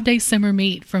a 5-day summer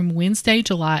meet from Wednesday,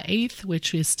 July 8th,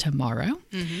 which is tomorrow,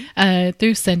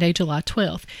 through Sunday, July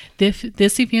 12th.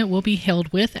 This event will be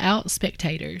held without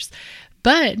spectators,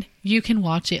 but you can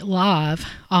watch it live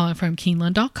from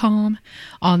Keeneland.com,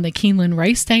 on the Keeneland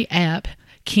Race Day app,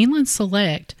 Keeneland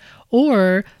Select,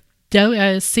 or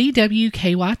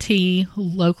CWKYT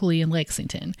locally in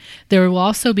Lexington. There will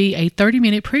also be a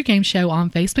 30-minute pregame show on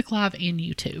Facebook Live and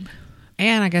YouTube.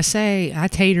 And like I say, I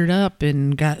tatered up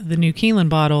and got the new Keeneland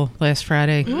bottle last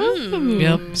Friday. Ooh.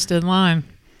 Yep, stood in line.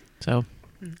 So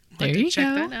There I'll have to you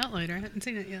check go. that out later. I haven't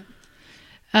seen it yet.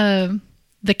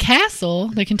 The castle,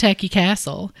 the Kentucky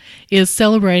Castle, is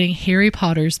celebrating Harry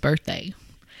Potter's birthday.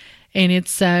 And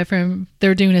it's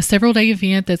they're doing a several-day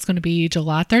event that's going to be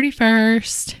July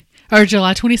 31st, or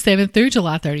July 27th through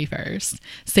July 31st.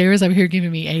 Sarah's over here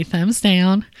giving me a thumbs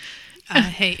down. I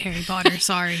hate Harry Potter.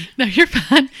 Sorry. No, you're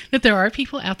fine. But there are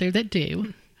people out there that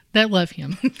love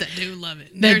him. That do love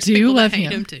it. That There's do people love that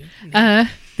hate him. too.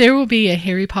 There will be a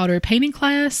Harry Potter painting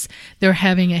class. They're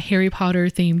having a Harry Potter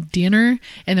themed dinner,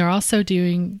 and they're also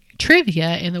doing trivia,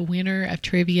 and the winner of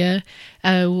trivia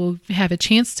will have a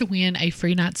chance to win a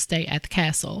free night stay at the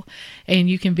castle. And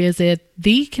you can visit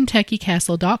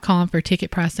thekentuckycastle.com for ticket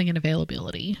pricing and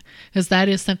availability, because that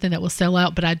is something that will sell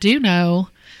out. But I do know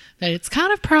that it's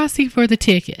kind of pricey for the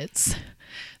tickets.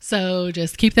 So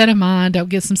just keep that in mind. Don't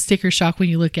get some sticker shock when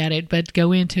you look at it, but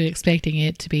go into expecting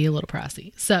it to be a little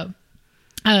pricey. So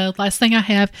last thing I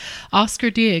have, Oscar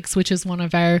Diggs, which is one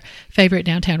of our favorite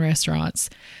downtown restaurants.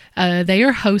 They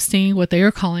are hosting what they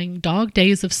are calling Dog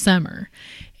Days of Summer.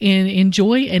 And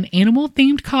enjoy an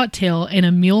animal-themed cocktail and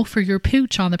a meal for your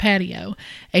pooch on the patio.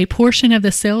 A portion of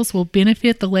the sales will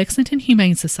benefit the Lexington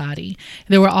Humane Society.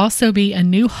 There will also be a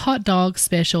new hot dog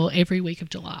special every week of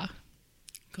July.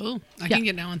 Cool. I can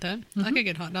get down with that. I could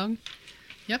get hot dog.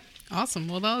 Yep. Awesome.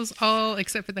 Well, those all,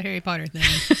 except for the Harry Potter thing,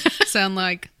 sound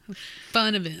like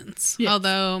fun events. Yes.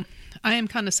 Although, I am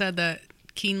kind of sad that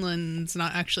Keeneland's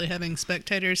not actually having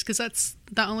spectators, because that's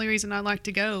the only reason I like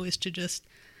to go, is to just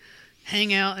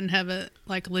hang out and have a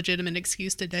legitimate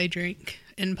excuse to day drink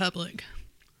in public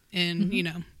and,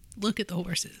 look at the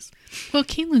horses. Well,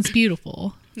 Keeneland's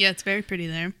beautiful. Yeah, it's very pretty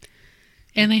there.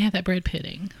 And they have that bread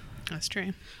pudding. That's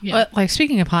true. Yeah. But,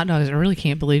 speaking of hot dogs, I really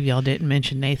can't believe y'all didn't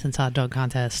mention Nathan's hot dog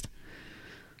contest.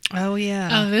 Oh,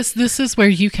 yeah. This is where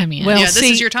you come in. Well, yeah, this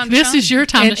see, is your time to this shine. is your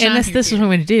time to shine. And this is what I'm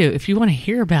going to do. If you want to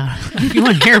hear about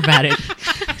it,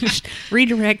 just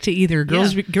redirect to either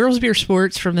Girls Beer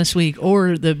Sports from this week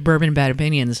or the Bourbon and Bad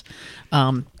Opinions.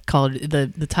 Called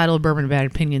the title of Bourbon and Bad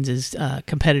Opinions is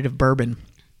Competitive Bourbon,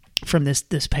 from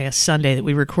this past Sunday that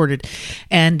we recorded,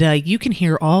 and you can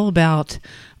hear all about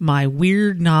my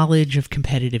weird knowledge of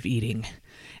competitive eating,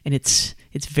 and it's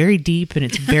very deep and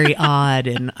it's very odd,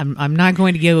 and I'm not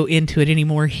going to go into it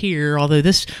anymore here, although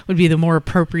this would be the more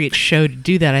appropriate show to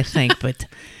do that, I think. But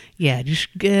yeah, just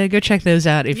go check those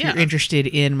out if you're interested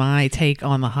in my take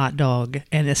on the hot dog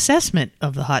and assessment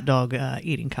of the hot dog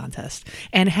eating contest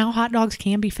and how hot dogs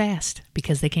can be fast,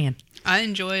 because they can. I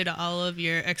enjoyed all of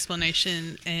your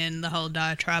explanation and the whole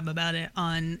diatribe about it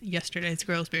on yesterday's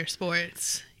Girls Beer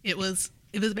Sports. It was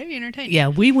very entertaining. Yeah,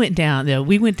 we went down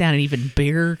an even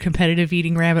bigger competitive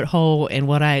eating rabbit hole, and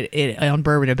on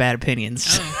Bourbon and Bad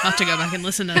Opinions. Oh, I'll have to go back and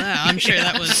listen to that. I'm sure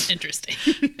that was interesting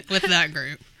with that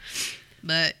group.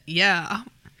 But yeah,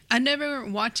 I never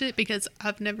watch it because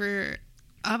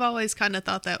I've always kind of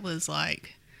thought that was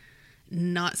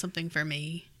not something for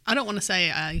me. I don't want to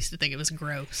say I used to think it was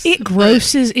gross. It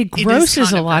grosses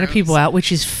a lot of gross. people out,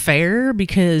 which is fair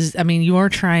because, you are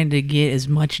trying to get as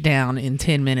much down in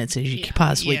 10 minutes as you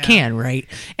possibly can, right?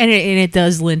 And it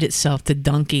does lend itself to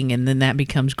dunking, and then that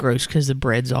becomes gross because the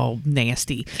bread's all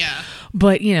nasty. Yeah.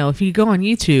 But, if you go on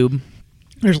YouTube,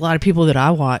 there's a lot of people that I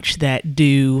watch that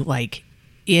do,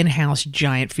 in-house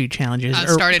giant food challenges. I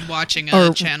started watching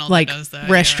a channel that does that.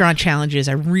 Restaurant challenges.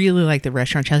 I really like the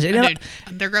restaurant challenges.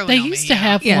 They're growing They on used me, to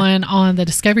have one on the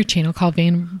Discovery Channel called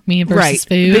Me versus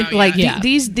Food. But,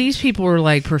 these people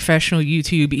are professional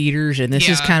YouTube eaters, and this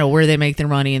is kind of where they make their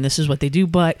money, and this is what they do.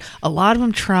 But a lot of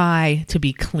them try to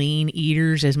be clean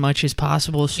eaters as much as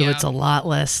possible, so it's a lot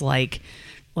less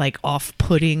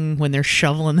off-putting when they're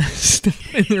shoveling this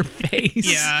stuff in their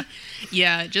face.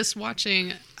 Yeah,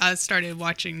 I started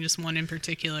watching just one in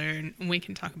particular, and we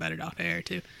can talk about it off air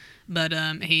too. But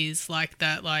he's like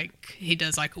that, he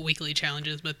does weekly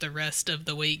challenges, but the rest of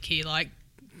the week he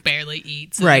barely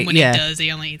eats. And right, when he does,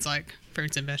 he only eats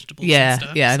fruits and vegetables and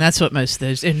stuff. Yeah, and that's what most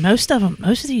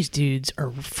of these dudes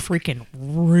are freaking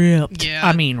ripped.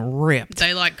 Yeah. Ripped.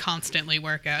 They constantly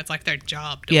work out. It's their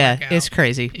job to work out. It's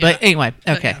crazy. Yeah. But anyway,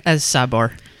 okay, as a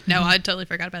sidebar. No, I totally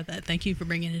forgot about that. Thank you for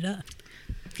bringing it up.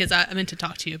 Because I meant to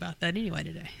talk to you about that anyway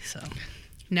today. So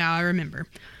now I remember.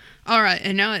 All right,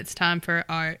 and now it's time for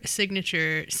our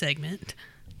signature segment,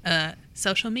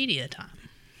 social media time.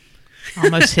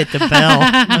 Almost hit the bell.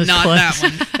 Not that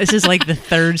one. This is the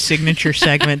third signature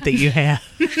segment that you have.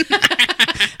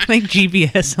 I think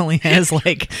GBS only has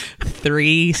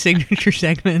 3 signature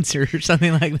segments or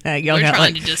something like that. We're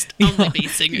trying to just only be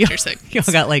signature segments. Y'all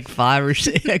got 5 or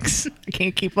 6. I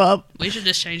can't keep up. We should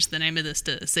just change the name of this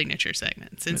to signature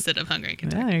segments instead of Hungry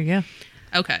Kentucky. Yeah, there you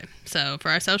go. Okay, so for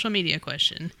our social media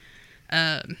question,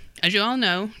 as you all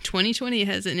know, 2020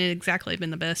 hasn't exactly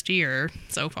been the best year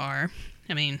so far.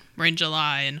 We're in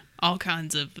July, and all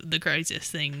kinds of the craziest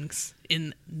things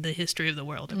in the history of the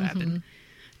world have happened,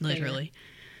 literally.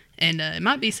 And it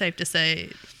might be safe to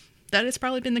say that it's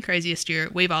probably been the craziest year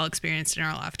we've all experienced in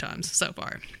our lifetimes so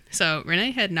far. So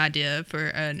Renee had an idea for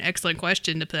an excellent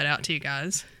question to put out to you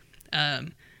guys.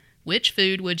 Which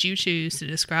food would you choose to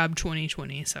describe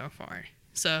 2020 so far?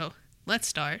 So let's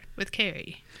start with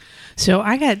Carrie. So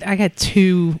I got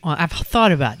two. I've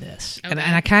thought about this, and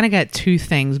Okay. I kind of got two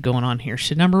things going on here.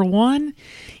 So number one,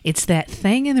 it's that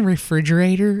thing in the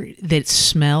refrigerator that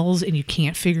smells, and you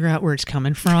can't figure out where it's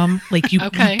coming from. Like you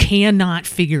Okay. cannot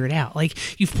figure it out.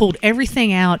 Like you've pulled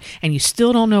everything out, and you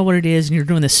still don't know what it is, and you're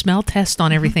doing the smell test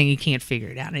on everything. You can't figure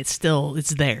it out, and it's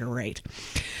there, right?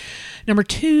 Number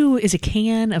two is a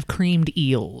can of creamed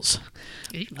eels.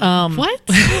 What?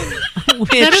 Which,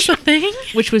 That is a thing?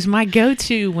 which was my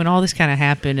go-to when all this kind of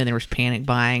happened and there was panic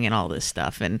buying and all this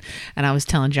stuff. And I was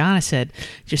telling John, I said,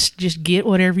 just get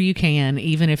whatever you can,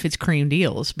 even if it's creamed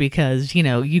eels, because, you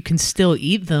know, you can still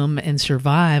eat them and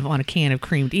survive on a can of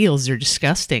creamed eels. They're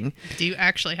disgusting. Do you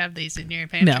actually have these in your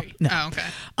pantry? No. Oh,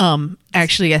 okay.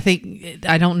 Actually,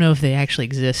 I don't know if they actually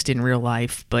exist in real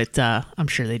life, but I'm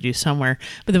sure they do somewhere.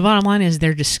 But the bottom line is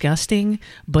they're disgusting,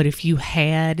 but if you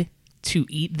had to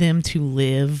eat them to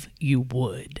live, you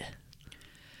would.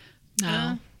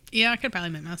 No. Yeah, I could probably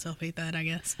make myself eat that, I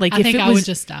guess. Like I if think it I was, would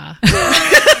just die.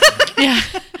 Yeah.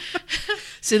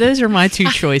 so those are my two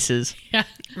choices. Yeah.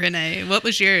 Renee, what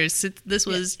was yours? This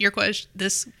was your question.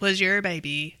 This was your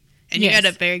baby, and you Yes. had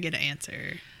a very good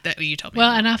answer that you told me. Well,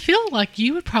 about. and I feel like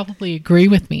you would probably agree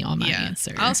with me on my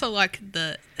answer. I also like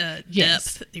the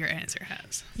Yes. depth your answer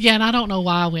has. Yeah, and I don't know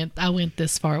why I went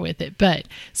this far with it, but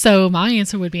so my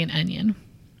answer would be an onion,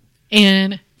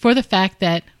 and for the fact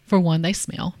that for one they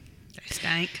smell, They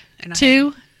stank. And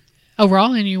two, a raw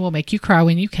onion will make you cry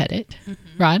when you cut it,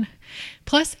 right?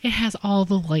 Plus, it has all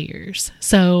the layers.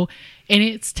 So, and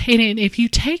if you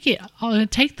take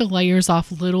the layers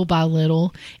off little by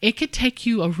little, it could take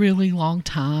you a really long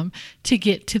time to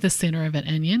get to the center of an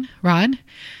onion, right?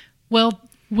 Well,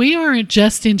 we are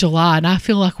just in July, and I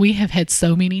feel like we have had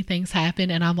so many things happen,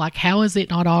 and I'm like, how is it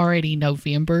not already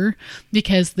November?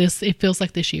 Because it feels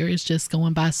like this year is just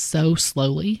going by so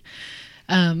slowly.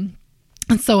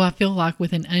 And so I feel like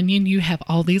with an onion, you have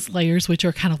all these layers, which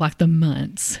are kind of like the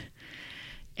months.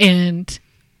 And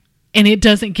it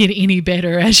doesn't get any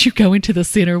better as you go into the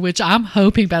center, which I'm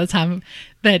hoping by the time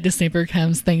that December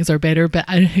comes, things are better, but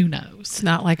who knows? It's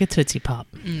not like a Tootsie Pop.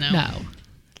 No.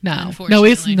 No, it's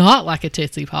Unfortunately. not like a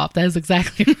Tootsie Pop. That is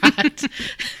exactly right.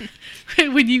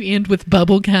 When you end with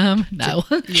bubble gum, no.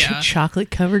 Yeah.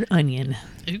 Chocolate covered onion.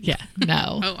 Ooh. Yeah,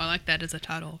 no. Oh, I like that as a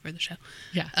title for the show.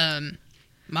 Yeah.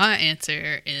 My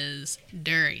answer is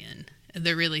durian,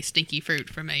 the really stinky fruit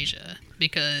from Asia,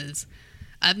 because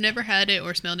I've never had it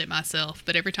or smelled it myself,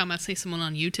 but every time I see someone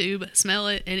on YouTube smell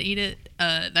it and eat it,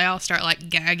 they all start like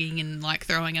gagging and like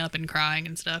throwing up and crying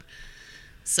and stuff.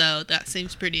 So that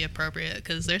seems pretty appropriate,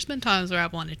 because there's been times where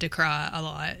I've wanted to cry a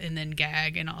lot and then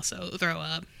gag and also throw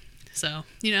up. So,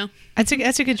 you know. That's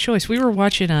a good choice. We were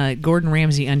watching Gordon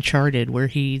Ramsay Uncharted, where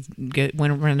he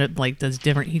went around like does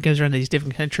different. He goes around these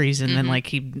different countries and then like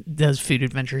he does food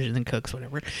adventures and then cooks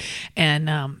whatever. And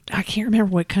I can't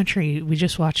remember what country we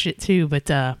just watched it too,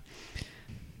 but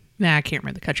I can't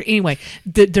remember the country. Anyway,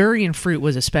 the durian fruit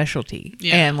was a specialty,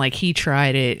 Yeah. and like he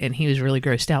tried it and he was really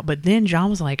grossed out. But then John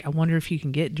was like, "I wonder if you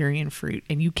can get durian fruit,"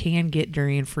 and you can get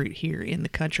durian fruit here in the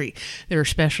country. There are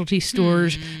specialty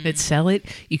stores that sell it.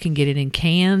 You can get it in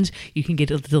cans. You can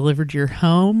get it delivered to your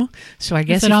home. So I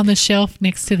guess Is it on the shelf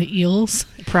next to the eels?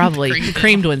 probably Creamed the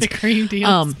creamed ones. The creamed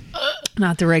eels.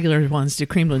 Not the regular ones, the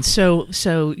creamed ones. So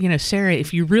you know, Sarah,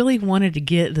 if you really wanted to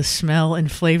get the smell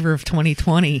and flavor of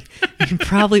 2020, you can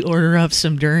probably order up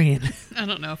some durian. I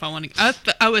don't know if I want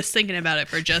to. I was thinking about it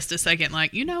for just a second.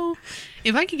 Like, you know,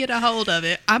 if I could get a hold of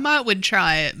it, I would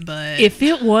try it. But If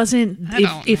it wasn't, I don't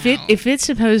know. if it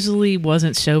supposedly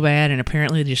wasn't so bad, and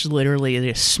apparently just literally it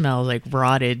just smells like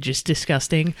rotted, just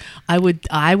disgusting, I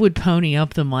would pony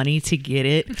up the money to get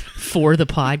it for the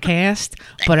podcast.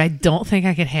 But I don't think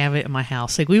I could have it in my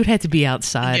house. Like we would have to be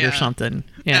outside or Yeah. something.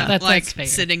 Yeah. That's like fair.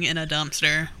 sitting in a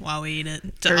dumpster while we eat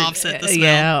it to Or- offset the smell.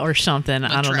 Yeah, or something.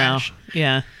 I don't trash. know.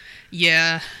 Yeah.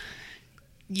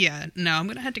 Yeah. No, I'm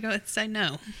gonna have to go ahead and say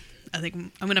no. I think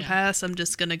I'm gonna pass. I'm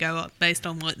just gonna go based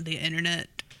on what the internet,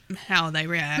 how they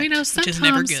react, You know, which is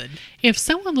never sometimes good. if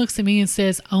someone looks at me and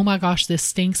says, "Oh my gosh, this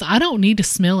stinks," I don't need to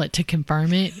smell it to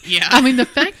confirm it. Yeah. I mean, the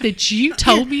fact that you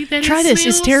told me that Try it this.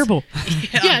 smells, It's terrible.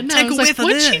 Yeah, no, take it's a like, whiff of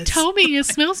once this. you told me it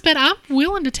smells bad, I'm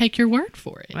willing to take your word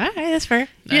for it. All right, that's fair.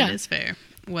 That is Yeah. fair.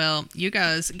 Well, you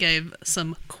guys gave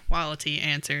some quality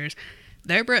answers.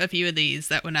 There were a few of these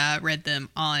that when I read them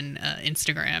on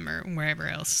Instagram or wherever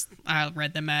else I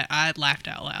read them at, I laughed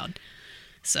out loud.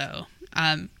 So,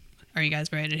 are you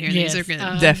guys ready to hear these? Are good.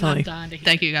 Definitely. I'm dying to hear.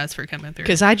 Thank you guys for coming through.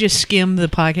 Because I just skimmed the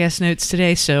podcast notes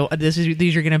today, so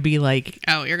these are going to be like,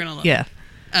 Oh, you're gonna love yeah.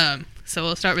 it. So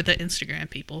we'll start with the Instagram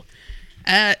people.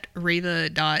 At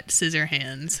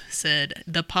Reva.Scissorhands said,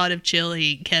 the pot of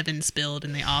chili Kevin spilled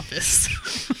in the office.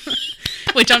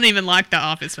 Which I don't even like The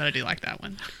Office, but I do like that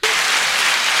one.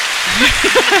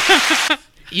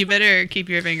 You better keep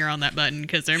your finger on that button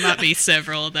because there might be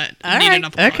several that need an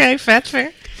applause. Okay, that's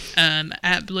fair.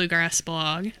 At Bluegrass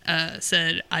Blog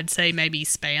said, I'd say maybe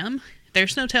Spam.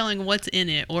 There's no telling what's in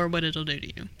it or what it'll do to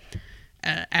you.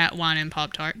 At Wine and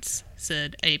Pop Tarts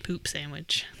said, a poop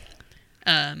sandwich.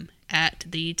 At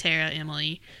the Tara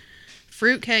Emily,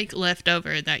 fruitcake left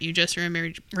over that you just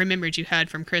remembered you had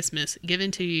from Christmas,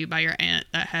 given to you by your aunt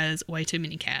that has way too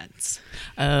many cats.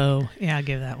 Oh, yeah, I'll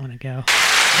give that one a go.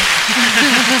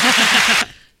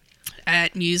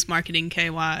 At Muse Marketing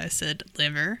KY said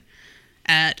liver.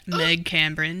 At Meg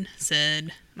Cameron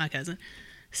said, my cousin,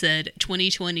 said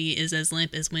 2020 is as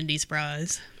limp as Wendy's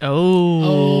fries.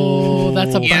 Oh,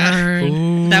 that's a Yeah.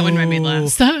 burn. That one made me laugh.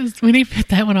 So we need to put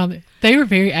that one on there. They were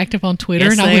very active on Twitter,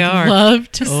 Yes, and I they would are.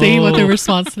 love to see what the Oh.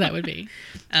 response to that would be.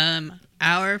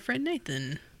 Our friend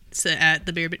Nathan said at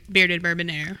the Bearded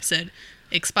Bourbonaire said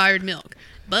expired milk,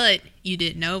 but you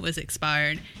didn't know it was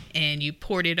expired, and you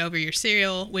poured it over your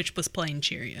cereal, which was plain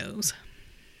Cheerios.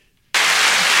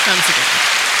 That was a good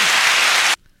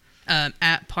one.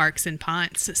 At Parks and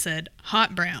Pints said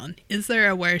hot brown. Is there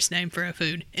a worse name for a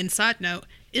food? And side note,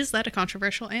 is that a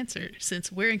controversial answer since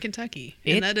we're in Kentucky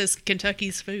and that is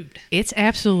Kentucky's food? It's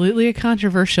absolutely a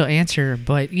controversial answer,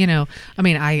 but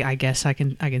I guess I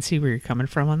can see where you're coming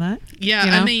from on that. Yeah,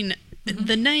 You know? I mean,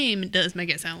 the name does make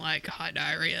it sound like hot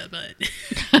diarrhea, but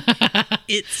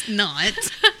it's not.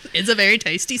 It's a very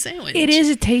tasty sandwich. It is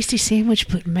a tasty sandwich,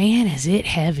 but man, is it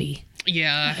heavy.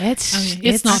 Yeah.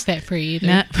 It's not fat free either.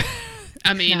 Not,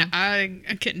 I mean, No. I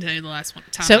couldn't tell you the last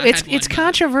time. so I it's had one, it's but-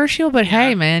 controversial, but Yeah.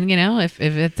 hey, man,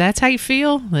 if that's how you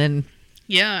feel, then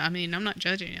Yeah, I mean, I'm not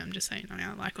judging. I'm just saying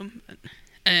I like them. But,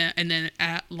 and then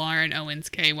at Lauren Owens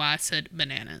KY said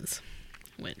bananas,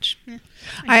 which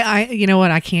I you know what,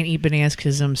 I can't eat bananas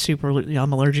because I'm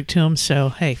allergic to them. So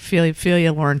hey, feel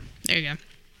you, Lauren. there you go.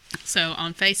 So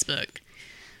on Facebook,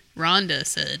 Rhonda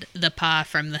said the pie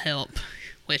from The Help,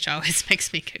 which always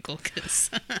makes me giggle because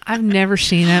I've never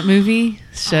seen that movie,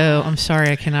 so I'm sorry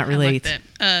I cannot relate. I like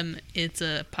that. It's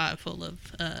a pie full of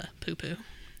poo poo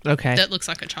Okay. that looks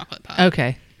like a chocolate pie.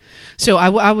 Okay. So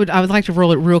I would like to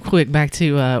roll it real quick back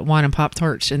to Wine and Pop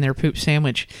Tarts and their poop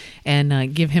sandwich,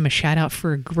 and give him a shout out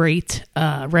for a great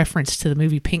reference to the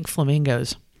movie Pink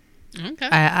Flamingos. Okay.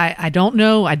 I don't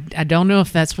know I don't know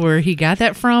if that's where he got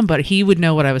that from, but he would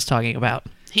know what I was talking about.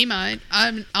 He might.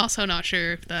 I'm also not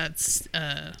sure if that's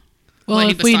Well, what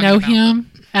he if was we talking know about,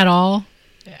 him at all,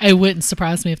 it wouldn't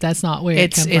surprise me if that's not where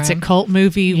It's it comes a from. cult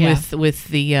movie Yeah. with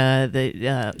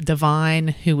the Divine,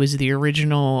 who was the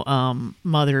original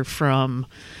mother from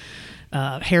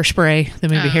Hairspray, the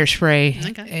movie Oh, Hairspray.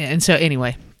 okay. And so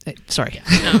anyway, sorry.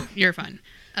 No, you're fine.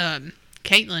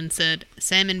 Caitlin said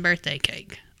salmon birthday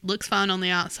cake. Looks fine on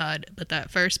the outside, but that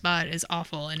first bite is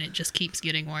awful and it just keeps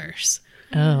getting worse.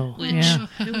 Oh, Which, yeah.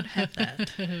 who would have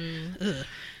that?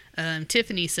 Ugh.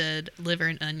 Tiffany said liver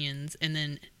and onions, and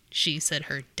then she said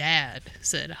her dad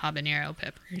said habanero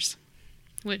peppers.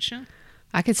 Which,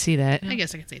 I could see that. I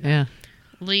guess I can see that. Yeah.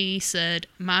 Lee said,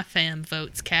 my fam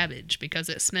votes cabbage because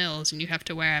it smells and you have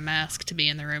to wear a mask to be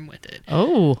in the room with it.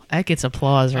 Oh, that gets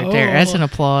applause right there. Oh, That's an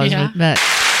applause. yeah.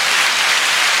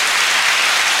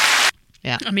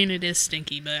 Yeah. I mean, it is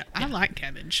stinky, but I like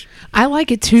cabbage. I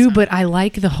like it too, but I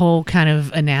like the whole kind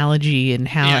of analogy and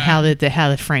how they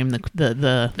frame the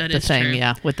is thing. true.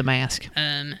 Yeah, with the mask.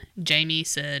 Jamie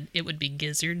said it would be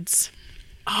gizzards.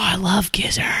 Oh, I love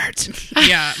gizzards.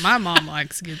 Yeah, my mom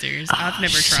likes gizzards. I've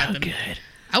never tried so them. good.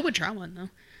 I would try one though.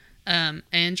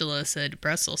 Angela said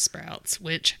Brussels sprouts,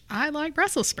 which I like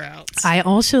Brussels sprouts. I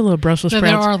also love Brussels So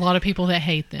there sprouts. are a lot of people that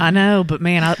hate them. I know, but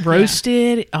man,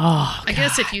 roasted. Oh, I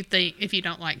guess if you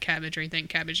don't like cabbage or you think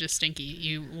cabbage is stinky,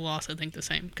 you will also think the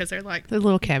same because they're like the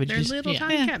little they're cabbages. little Yeah.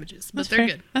 tiny Yeah. cabbages, but That's they're fair.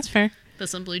 good. That's fair. Put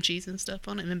some blue cheese and stuff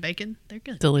on it and then bacon. They're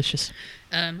good. Delicious.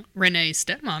 Renee's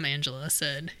stepmom Angela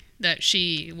said that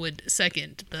she would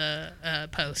second the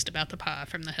post about the pie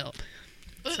from The Help.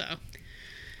 So,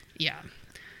 yeah,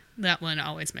 that one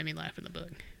always made me laugh in the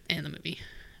book and the movie.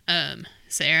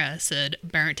 Sarah said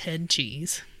burnt head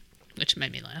cheese, which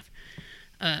made me laugh.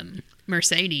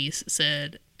 Mercedes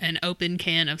said an open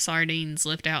can of sardines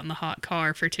left out in the hot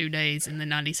car for 2 days in the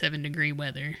 97-degree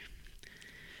weather.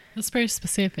 That's very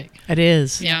specific. It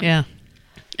is. Yeah. Yeah.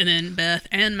 And then Beth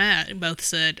and Matt both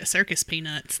said circus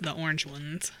peanuts, the orange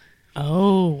ones.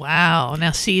 Oh wow!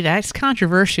 Now see, that's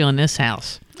controversial in this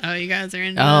house. Oh, you guys are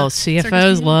into Oh, circus CFOs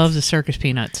peanuts? loves the circus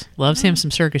peanuts. Loves him some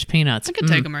circus peanuts. I could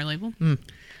take them or leave them.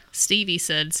 Stevie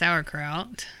said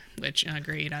sauerkraut, which I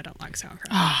agreed. I don't like sauerkraut.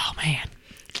 Oh man.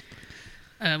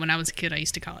 When I was a kid, I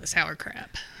used to call it sauerkrap.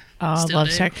 Oh, I Still love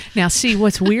do. sauerkraut. Now, see,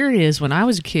 what's weird is when I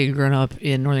was a kid growing up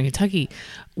in Northern Kentucky,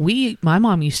 my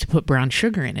mom used to put brown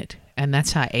sugar in it, and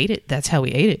that's how I ate it. That's how we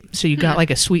ate it. So you got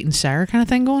like a sweet and sour kind of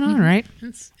thing going on, right?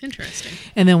 That's interesting.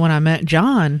 And then when I met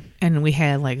John, and we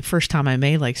had like the first time I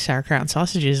made like sauerkraut and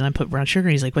sausages, and I put brown sugar,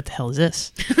 he's like, "What the hell is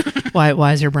this?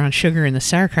 Why is there brown sugar in the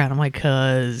sauerkraut?" I'm like,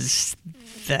 "'Cause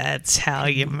that's how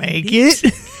you make it."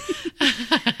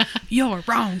 You're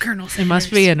wrong, Colonel Sanders. It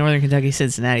must be a Northern Kentucky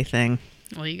Cincinnati thing.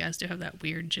 Well, you guys do have that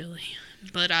weird chili.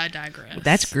 But I digress.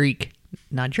 That's Greek,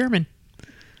 not German.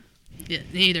 Yeah,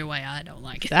 either way, I don't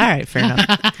like it. All right, fair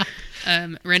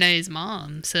enough. Renee's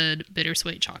mom said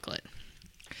bittersweet chocolate.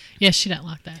 Yes, she don't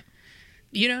like that.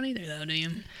 You don't either, though, do you?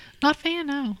 Not a fan,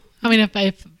 no. I mean,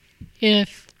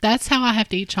 if that's how I have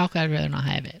to eat chocolate, I'd rather not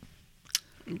have it.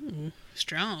 Ooh,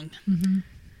 strong. Mm-hmm.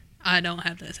 I don't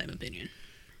have that same opinion.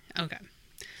 Okay.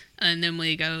 And then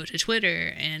we go to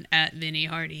Twitter, and at Vinny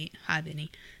Hardy, hi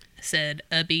Vinny, said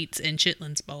a beets and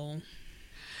chitlins bowl.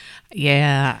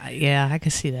 Yeah, I can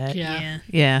see that.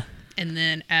 Yeah. And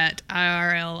then at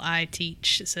IRL I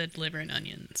Teach said liver and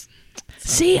onions.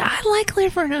 See, I like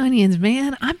liver and onions,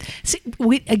 man. It's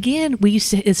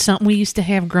something we used to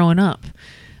have growing up.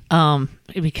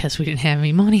 Because we didn't have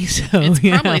any money, so It's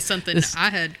you probably know, something I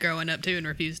had growing up too and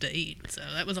refused to eat. So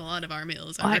that was a lot of our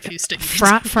meals I refused to eat.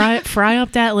 fry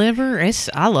up that liver.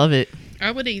 I love it.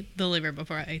 I would eat the liver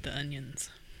before I ate the onions.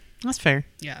 That's fair.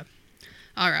 Yeah.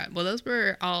 All right. Well, those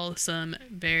were all some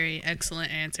very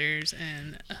excellent answers.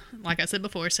 And like I said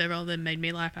before, several of them made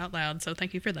me laugh out loud. So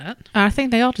thank you for that. I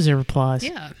think they all deserve applause.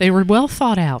 Yeah. They were well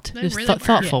thought out. They Just really were.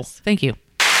 thoughtful. Yes. Thank you.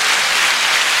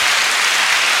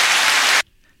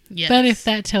 Yes. But if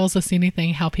that tells us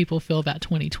anything, how people feel about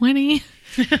 2020,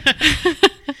 not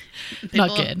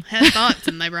People good. had thoughts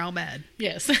and they were all bad.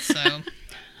 Yes. So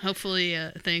hopefully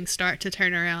things start to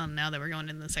turn around now that we're going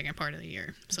into the second part of the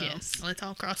year. So Yes. let's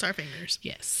all cross our fingers.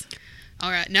 Yes.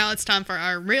 All right, now it's time for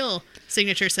our real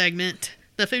signature segment,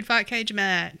 the Food Fight Cage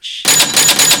Match.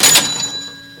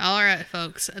 All right,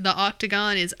 folks, the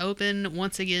Octagon is open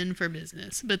once again for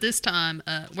business. But this time,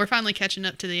 we're finally catching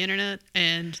up to the internet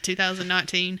and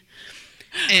 2019.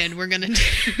 And we're going to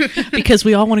do... Because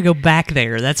we all want to go back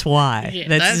there. That's why. Yeah,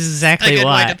 that's that's exactly a good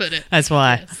why. way to put it. That's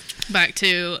why. back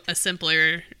to a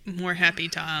simpler, more happy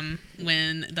time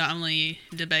when the only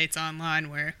debates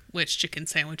online were which chicken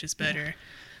sandwich is better,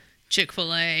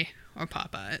 Chick-fil-A or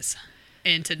Popeyes.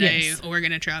 And today Yes. we're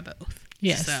going to try both.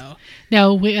 Yes. So,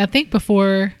 Now, I think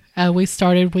before we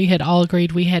started, we had all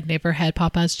agreed we had never had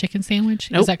Popeye's chicken sandwich.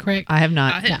 Nope. Is that correct? I have I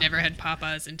not. had No. never had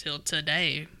Popeyes until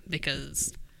today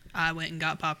because I went and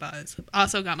got Popeyes.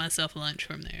 Also got myself lunch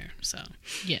from there. So,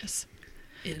 Yes.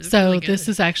 it was So really this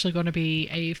good. is actually going to be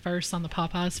a first on the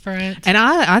Popeyes front. And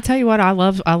I tell you what, I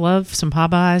love some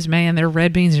Popeyes, man. Their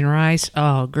red beans and rice,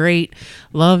 oh great.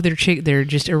 Love their their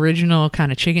just original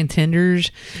kind of chicken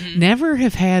tenders. Never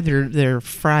have had their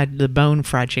the bone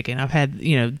fried chicken. I've had,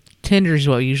 tenders is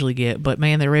what we usually get, but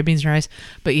man, their red beans and rice.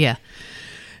 But yeah,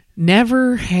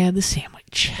 never had the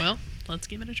sandwich. Well, let's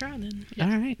give it a try then. All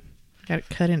right, got it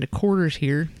cut into quarters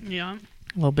here Yeah.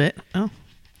 a little bit. Oh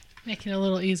Make it a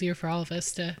little easier for all of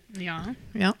us to Yeah.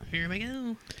 yeah, Here we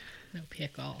go. no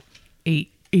pickle.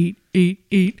 eat.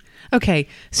 Okay,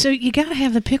 so you got to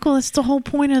have the pickle. That's the whole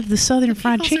point of the Southern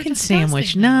Fried pickles are Chicken disgusting,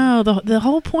 sandwich. though. No, the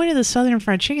whole point of the Southern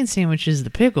Fried Chicken sandwich is the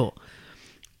pickle.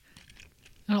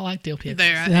 I don't like dill pickles.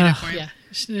 There, I made it for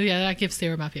you. Yeah, I give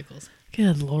Sarah my pickles.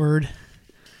 Good Lord.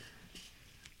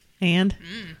 And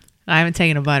I haven't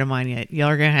taken a bite of mine yet. Y'all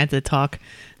are going to have to talk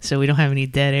so we don't have any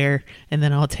dead air, and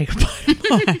then I'll take a bite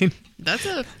of mine.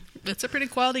 That's a pretty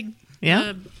quality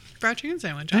Yeah? fried chicken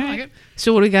sandwich. I like it.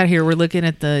 So what do we got here? We're looking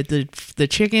at the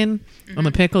chicken on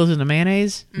the pickles and the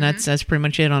mayonnaise. And that's pretty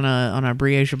much it on a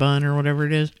brioche bun or whatever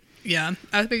it is. Yeah,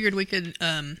 I figured we could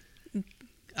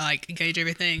gauge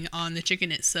everything on the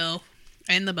chicken itself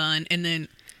and the bun, and then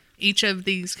each of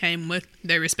these came with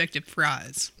their respective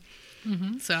fries.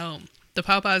 So the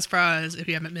Popeyes fries, if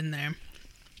you haven't been there,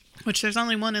 which there's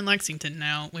only one in Lexington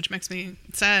now, which makes me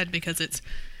sad because it's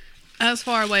as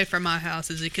far away from my house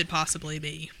as it could possibly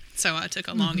be. So I took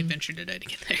a long adventure today to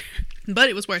get there, but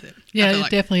it was worth it. I Yeah, feel it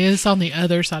like. definitely is on the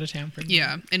other side of town from me.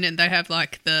 Yeah, and then they have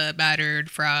like the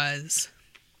battered fries,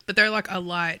 but they're like a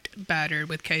light battered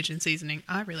with Cajun seasoning.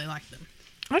 I really like them.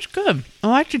 That's good. I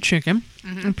like the chicken.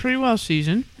 And pretty well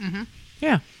seasoned.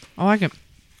 Yeah, I like it.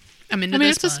 I'm into I mean,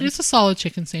 this one. it's a solid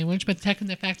chicken sandwich, but taking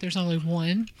the fact there's only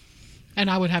one, and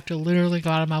I would have to literally go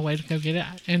out of my way to go get it,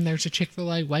 and there's a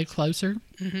Chick-fil-A way closer.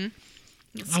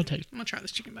 I'll take it. I'm gonna try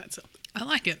this chicken by itself. I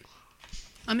like it.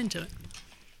 I'm into it.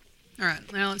 All right,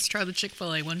 now let's try the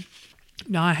Chick-fil-A one.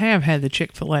 No, I have had the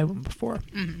Chick-fil-A one before.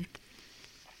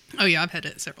 Oh yeah, I've had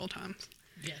it several times.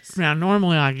 Yes. Now,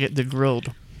 normally I get the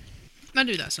grilled. I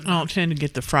do that I sometimes. don't tend to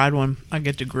get the fried one. I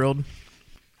get the grilled.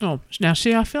 Oh, now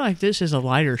see, I feel like this is a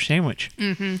lighter sandwich.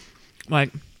 Mm-hmm.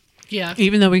 Like, Yeah.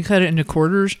 even though we cut it into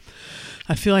quarters,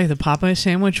 I feel like the Popeye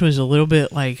sandwich was a little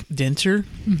bit like denser.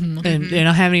 And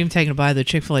I haven't even taken a bite of the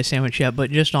Chick-fil-A sandwich yet,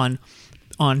 but just on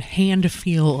hand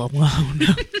feel alone,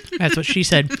 that's what she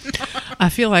said. I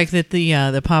feel like that the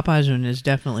Popeyes one has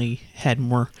definitely had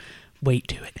more weight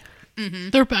to it.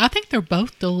 I think they're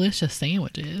both delicious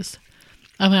sandwiches.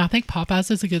 I mean, I think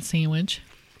Popeyes is a good sandwich,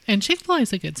 and Chick-fil-A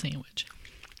is a good sandwich.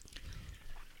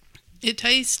 It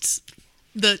tastes.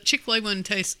 The Chick-fil-A one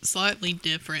tastes slightly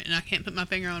different, and I can't put my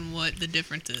finger on what the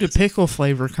difference is. The pickle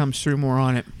flavor comes through more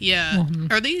on it. Yeah.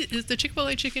 Is the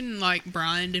Chick-fil-A chicken like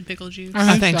brined in pickle juice?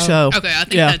 I think so. Okay, I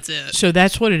think that's it. So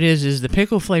that's what it is. Is the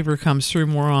pickle flavor comes through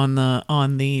more on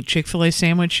the Chick-fil-A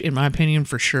sandwich, in my opinion,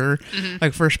 for sure.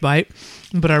 Like first bite,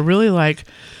 but I really like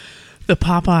the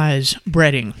Popeyes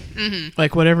breading,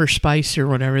 like whatever spice or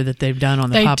whatever that they've done on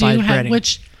the Popeyes breading.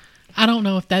 Which I don't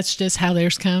know if that's just how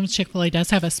theirs comes. Chick-fil-A does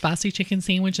have a spicy chicken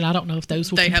sandwich, and I don't know if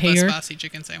those will They compare. have a spicy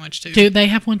chicken sandwich too. Do they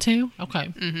have one too?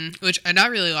 Okay. And I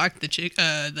really like the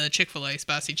Chick-fil-A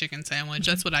spicy chicken sandwich.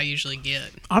 That's what I usually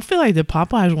get. I feel like the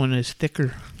Popeyes one is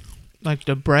thicker. Like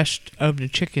the breast of the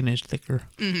chicken is thicker.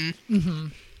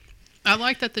 I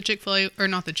like that the Chick-fil-A, or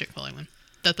not the Chick-fil-A one,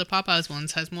 that the Popeyes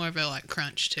ones has more of a like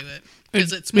crunch to it,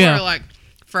 because it's more like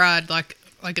fried, like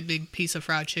a big piece of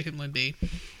fried chicken would be,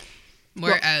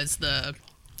 whereas the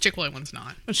Chick-fil-A one's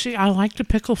not. But see, I like the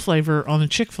pickle flavor on the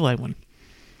Chick-fil-A one.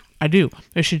 I do.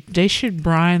 They should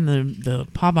brine the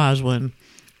Popeyes one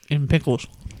in pickles.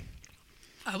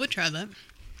 I would try that.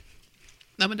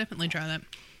 I would definitely try that.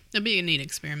 That'd be a neat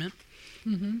experiment.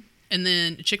 And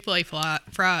then Chick-fil-A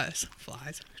fries.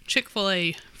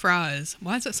 Chick-fil-A fries.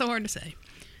 Why is it so hard to say?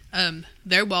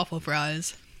 They're waffle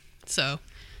fries. So,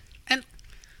 and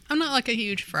I'm not like a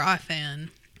huge fry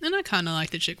fan. And I kind of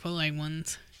like the Chick-fil-A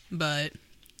ones. But,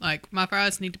 like, my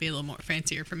fries need to be a little more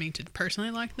fancier for me to personally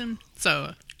like them.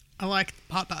 So, I like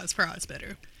Popeye's fries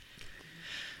better.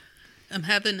 I'm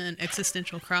having an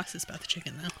existential crisis about the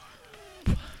chicken,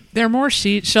 though. They're more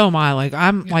so am I.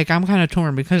 I'm kind of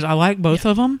torn because I like both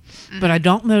of them, but I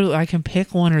don't know that I can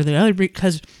pick one or the other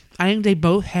because I think they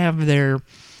both have their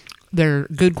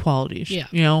good qualities. Yeah.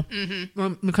 You know,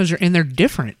 because they're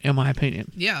different in my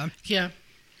opinion. Yeah. Yeah.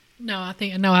 No, I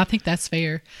think that's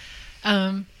fair.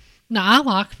 No, I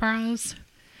like fries,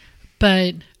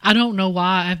 but I don't know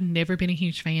why I've never been a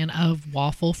huge fan of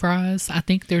waffle fries. I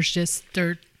think they're just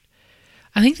too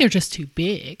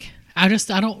big. I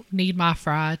don't need my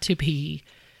fry to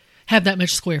have that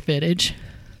much square footage.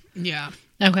 Yeah.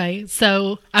 Okay,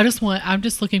 so I'm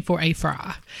just looking for a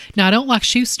fry. Now I don't like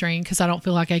shoestring because I don't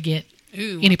feel like I get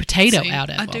any potato out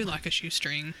of I them. do like a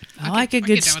shoestring. I like a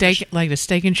good steak, like the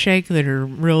steak and shake that are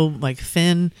real like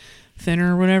thinner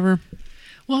or whatever.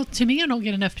 Well, to me, I don't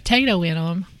get enough potato in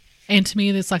them. And to me,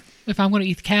 it's like, if I'm going to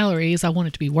eat the calories, I want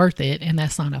it to be worth it. And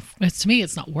that's not enough. To me,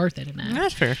 it's not worth it enough.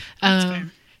 That's fair.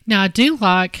 Now,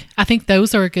 I think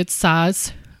those are a good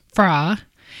size fry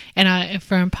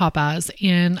from Popeyes.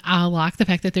 And I like the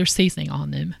fact that there's seasoning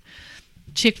on them.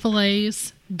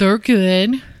 Chick-fil-A's, they're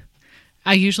good.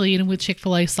 I usually eat them with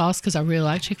Chick-fil-A sauce because I really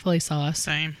like Chick-fil-A sauce.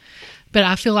 Same. But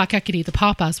I feel like I could eat the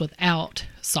Popeyes without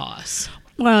sauce.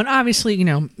 Well, and obviously,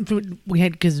 we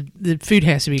had, because the food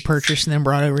has to be purchased and then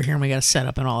brought over here, and we got to set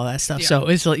up and all of that stuff. Yeah. So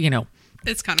it's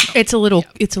It's kind of cool.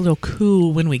 it's a little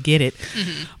cool when we get it.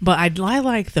 But I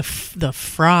like the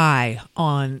fry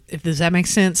on. Does that make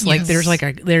sense? Like Yes. there's I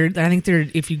think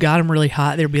if you got them really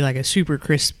hot, there'd be like a super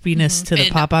crispiness to the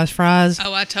And- Popeyes fries.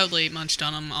 Oh, I totally munched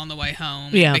on them on the way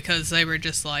home. Yeah. Because they were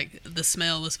just like, the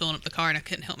smell was filling up the car and I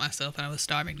couldn't help myself and I was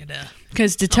starving to death.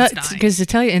 Because to dying.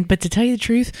 tell you the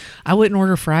truth, I wouldn't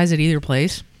order fries at either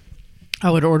place.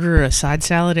 I would order a side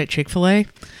salad at Chick-fil-A,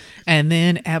 and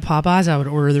then at Popeyes, I would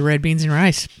order the red beans and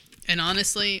rice. And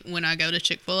honestly, when I go to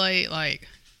Chick-fil-A, like,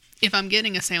 if I'm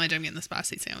getting a sandwich, I'm getting the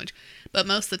spicy sandwich. But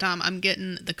most of the time, I'm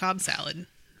getting the Cobb salad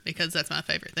because that's my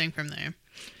favorite thing from there.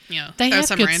 They throw have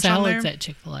some good ranch on salads there. at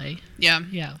Chick-fil-A. Yeah.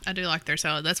 Yeah. I do like their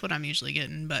salad. That's what I'm usually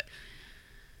getting. But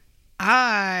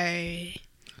I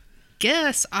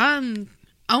guess I'm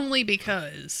only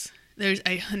because there's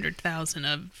 100,000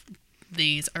 of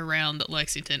these around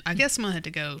Lexington. I guess I'm going to have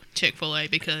to go Chick-fil-A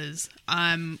because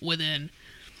I'm within,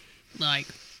 like,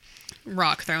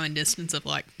 rock throwing distance of,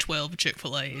 like, 12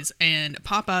 Chick-fil-A's. And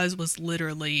Popeyes was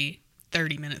literally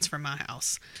 30 minutes from my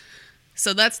house.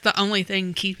 So that's the only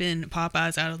thing keeping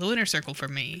Popeyes out of the winner circle for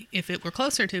me. If it were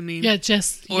closer to me,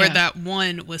 or that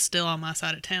one was still on my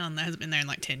side of town that has been there in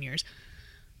like 10 years,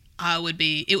 it would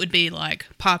be like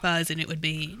Popeyes and it would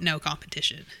be no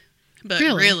competition. But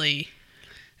really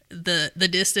the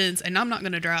distance, and I'm not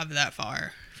going to drive that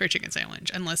far for a chicken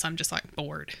sandwich unless I'm just like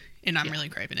bored and I'm really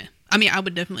craving it. I mean, I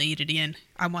would definitely eat it again.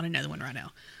 I want another one right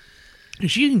now.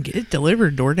 Because you can get it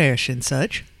delivered DoorDash and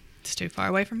such. It's too far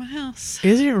away from my house.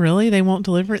 Is it really? They won't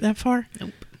deliver it that far?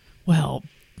 Nope. Well,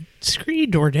 screw you,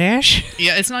 DoorDash.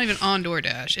 Yeah, it's not even on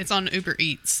DoorDash. It's on Uber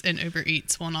Eats, and Uber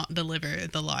Eats will not deliver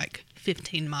the like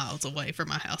 15 miles away from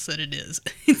my house that it is.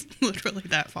 It's literally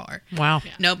that far. Wow.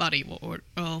 Yeah. Nobody will order.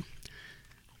 Well,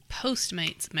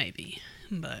 Postmates maybe,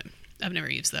 but I've never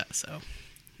used that, so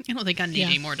I don't think I need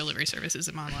any more delivery services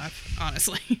in my life,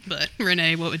 honestly. But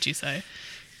Renee, what would you say?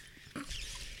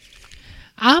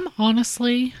 I'm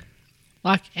honestly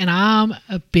and I'm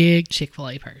a big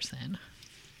Chick-fil-A person.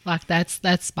 Like that's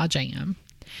my jam.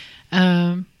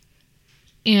 And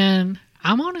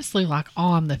I'm honestly like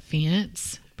on the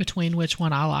fence between which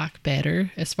one I like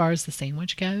better as far as the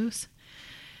sandwich goes.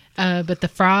 But the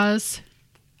fries,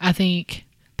 I think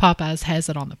Popeyes has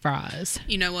it on the fries.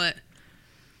 You know what?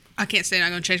 I can't say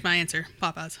I'm going to change my answer.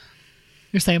 Popeyes.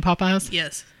 You're saying Popeyes?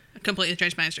 Yes. I completely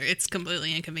changed my answer. It's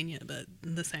completely inconvenient, but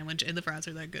the sandwich and the fries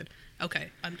are that good. Okay,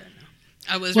 I'm done now.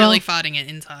 I was really fighting it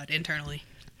internally.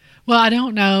 Well, I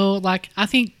don't know. Like, I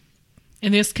think,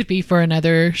 and this could be for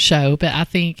another show, but I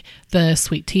think the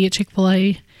sweet tea at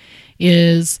Chick-fil-A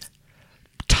is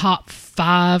top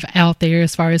 5 out there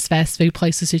as far as fast food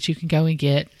places that you can go and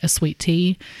get a sweet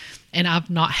tea. And I've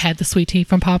not had the sweet tea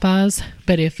from Popeyes,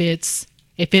 but if it's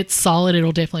solid,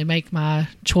 it'll definitely make my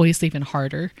choice even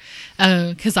harder.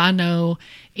 Because I know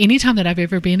anytime that I've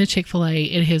ever been to Chick-fil-A,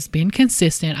 it has been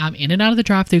consistent. I'm in and out of the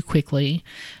drive-thru quickly.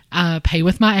 I pay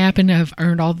with my app and I've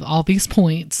earned all these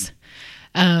points.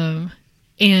 And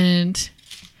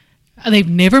they've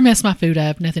never messed my food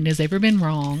up. Nothing has ever been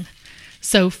wrong.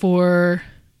 So for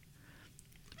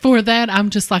that, I'm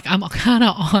just like, I'm kind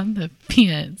of on the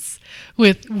fence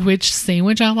with which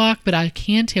sandwich I like, but I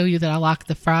can tell you that I like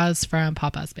the fries from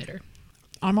Popeyes better.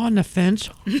 I'm on the fence.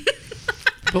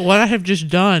 But what I have just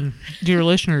done, dear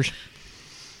listeners,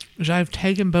 is I've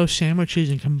taken both sandwiches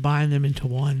and combined them into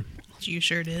one. You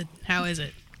sure did. How is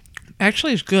it?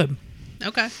 Actually, it's good.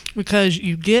 Okay. Because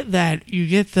you get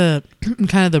the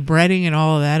kind of the breading and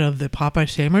all of that of the Popeye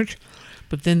sandwich,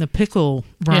 but then the pickle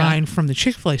brine from the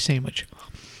Chick-fil-A sandwich.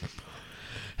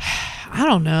 I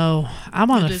don't know.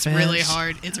 I'm on the fence. It's really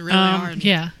hard. It's really hard.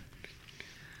 Yeah.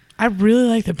 I really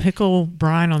like the pickle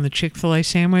brine on the Chick-fil-A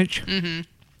sandwich. Mm-hmm.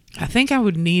 I think I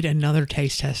would need another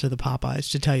taste test of the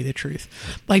Popeyes, to tell you the truth.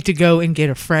 Like to go and get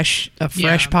a fresh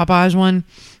Popeyes one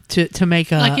to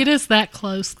make a... Like it is that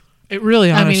close. It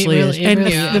really honestly is. And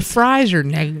really the fries are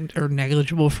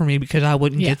negligible for me because I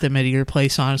wouldn't get them at either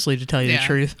place, honestly, to tell you the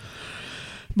truth.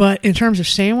 But in terms of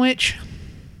sandwich...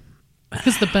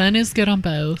 Because the bun is good on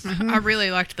both. I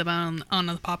really liked the bun on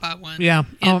the Popeye one. Yeah.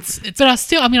 It's but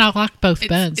I like both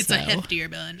buns, It's though. a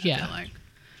heftier bun, I feel like.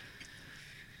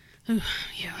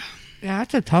 Yeah. Yeah,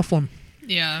 that's a tough one.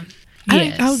 Yeah. I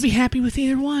think I would be happy with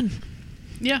either one.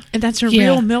 Yeah. And that's a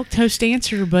real milquetoast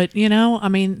answer, but, I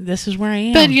mean, this is where I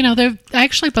am. But, they're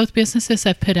actually both businesses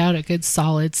have put out a good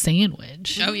solid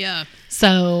sandwich. Oh, yeah.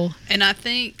 So. And I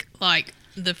think,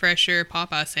 the fresher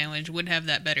Popeye sandwich would have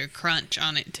that better crunch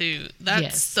on it, too.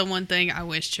 That's the one thing I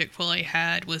wish Chick-fil-A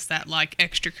had was that,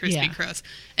 extra crispy crust.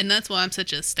 And that's why I'm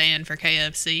such a stan for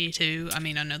KFC, too. I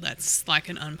mean, I know that's,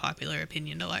 an unpopular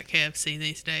opinion to like KFC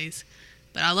these days.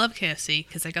 But I love KFC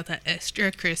because they got that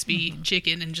extra crispy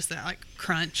chicken and just that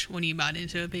crunch when you bite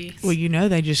into a piece. Well,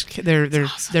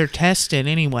 they're testing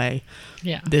anyway.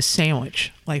 Yeah. This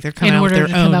sandwich, they're coming out with their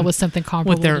come own out with something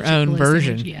comparable with their own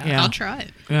version. Sandwich. Yeah. I'll try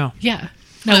it. Yeah. Yeah.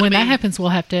 No, when that happens, we'll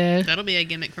have to. That'll be a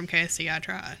gimmick from KFC. I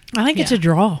try. I think it's a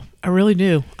draw. I really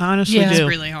do. I honestly do. It's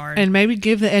really hard. And maybe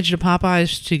give the edge to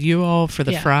Popeyes to you all for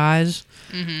the fries.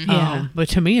 Mm-hmm. But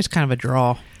to me, it's kind of a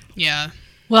draw. Yeah.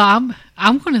 Well,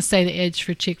 I'm going to say the edge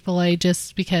for Chick-fil-A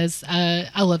just because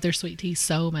I love their sweet tea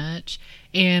so much,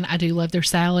 and I do love their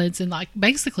salads and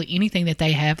basically anything that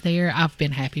they have there. I've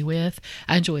been happy with.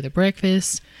 I enjoy the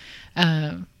breakfast.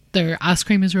 Their ice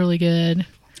cream is really good.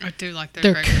 I do like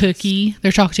their cookie.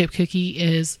 Their chocolate chip cookie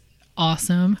is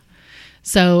awesome.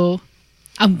 So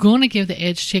I'm going to give the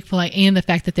edge to Chick-fil-A and the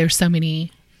fact that there's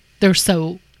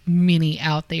so many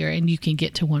out there, and you can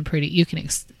get to one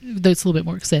that's a little bit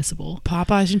more accessible.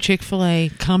 Popeyes and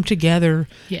Chick-fil-A come together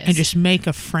Yes. and just make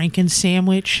a Franken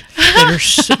sandwich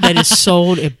that is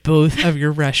sold at both of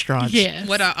your restaurants. Yes.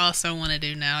 What I also want to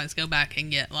do now is go back and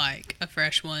get like a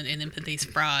fresh one and then put these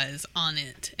fries on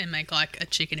it and make like a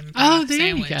chicken and fry Oh, there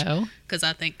sandwich. you go. Because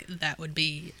I think that would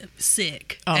be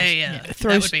sick. Oh, that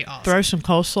would be awesome. Throw some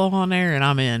coleslaw on there, and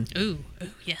I'm in. Ooh,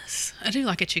 yes. I do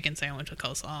like a chicken sandwich with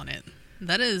coleslaw on it.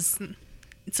 That is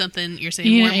something you're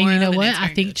seeing more and more You know of, and what? it's I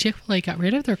very think good. Chick-fil-A got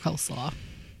rid of their coleslaw.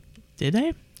 Did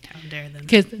they? How dare them.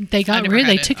 Because they got never rid,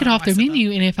 had they it took it on off their my supper.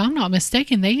 menu, and if I'm not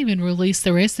mistaken, they even released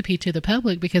the recipe to the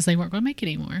public because they weren't going to make it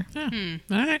anymore. Yeah.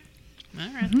 All right. All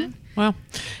right then. Well,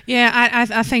 yeah,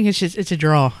 I think it's a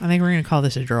draw. I think we're going to call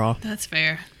this a draw. That's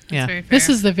fair. That's Yeah. very fair. This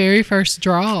is the very first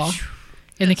draw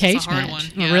in the That's cage a hard match. one.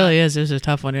 It Yeah. really is. It's a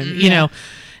tough one. And, you Yeah. know,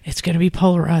 it's going to be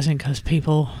polarizing because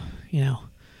people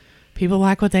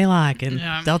like what they like, and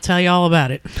Yeah. they'll tell you all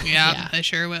about it. Yeah, Yeah. they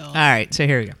sure will. All right, so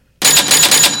here we go.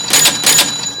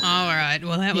 All right.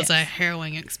 Well, that was Yes. a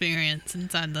harrowing experience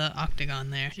inside the octagon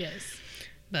there. Yes.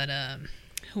 But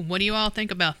what do you all think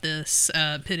about this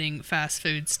pitting fast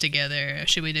foods together?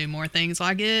 Should we do more things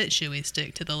like it? Should we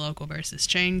stick to the local versus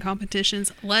chain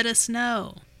competitions? Let us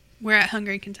know. We're at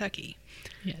Hungry Kentucky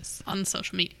Yes. on the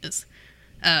social medias.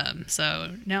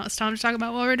 So now it's time to talk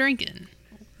about what we're drinking.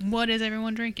 What is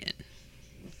everyone drinking?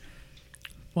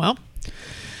 Well,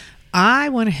 I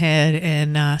went ahead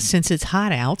and, since it's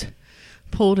hot out,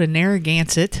 pulled a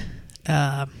Narragansett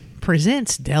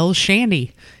presents Dell's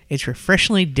Shandy. It's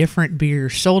refreshingly different beer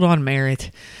sold on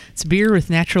merit. It's beer with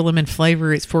natural lemon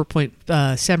flavor. It's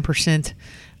 4.7%.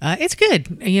 It's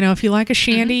good. You know, if you like a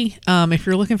shandy, if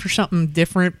you're looking for something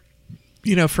different,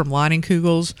 you know, from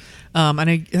Leinenkugels, I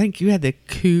think you had the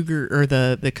Cougar or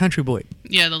the Country Boy,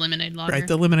 Yeah, the lemonade lager. right?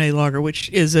 The lemonade lager, which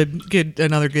is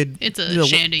another good. It's a little-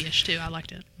 shandy-ish too. I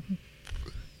liked it.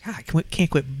 God, I can't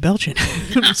quit belching.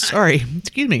 Sorry,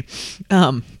 excuse me.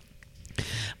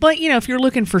 But you know, if you're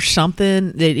looking for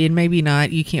something that it maybe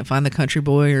not, you can't find the Country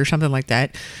Boy or something like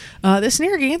that. This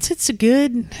Narragansett's a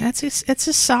good. It's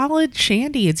a solid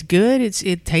shandy. It's good.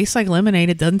 It tastes like lemonade.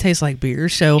 It doesn't taste like beer.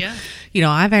 So, Yeah. you know,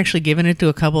 I've actually given it to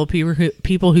a couple of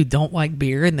people who don't like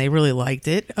beer, and they really liked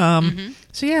it.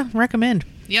 So yeah, recommend.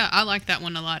 Yeah, I like that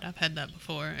one a lot. I've had that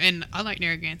before, and I like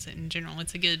Narragansett in general.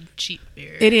 It's a good cheap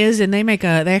beer. It is, and they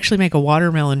actually make a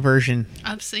watermelon version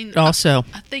I've seen also.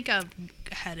 I think I've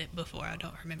had it before. I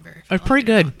don't remember. If I It's liked pretty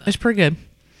it or good. not, though. It's pretty good.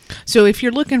 So if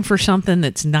you're looking for something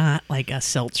that's not like a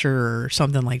seltzer or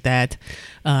something like that,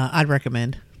 I'd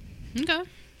recommend. Okay,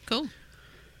 cool.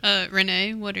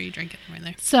 Renee, what are you drinking right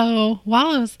there? So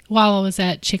while I was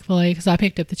at Chick-fil-A, because I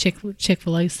picked up the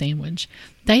Chick-fil-A sandwich,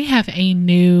 they have a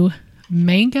new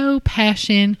mango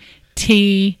passion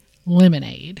tea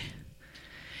lemonade,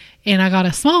 and I got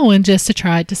a small one just to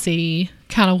try it to see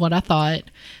kind of what I thought.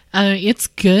 It's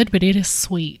good, but it is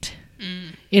sweet.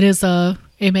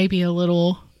 It may be a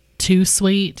little too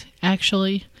sweet,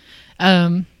 actually.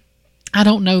 I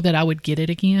don't know that I would get it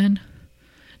again.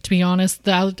 To be honest,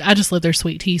 I just love their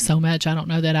sweet tea so much. I don't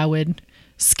know that I would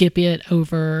skip it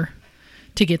over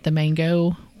to get the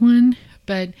mango one.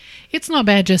 But it's not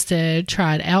bad just to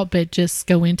try it out, but just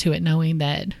go into it knowing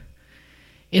that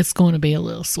it's going to be a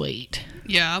little sweet.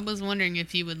 Yeah, I was wondering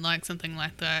if you would like something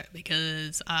like that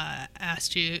because I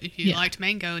asked you if you Yeah. liked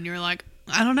mango, and you were like,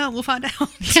 I don't know, we'll find out.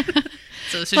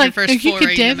 So this is Like, your first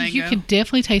foray into mango. you can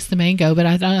definitely taste the mango, but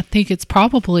I think it's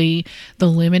probably the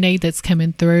lemonade that's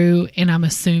coming through, and I'm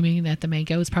assuming that the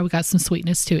mango has probably got some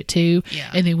sweetness to it too. Yeah.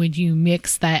 And then when you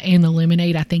mix that and the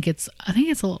lemonade, I think it's a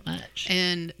little much.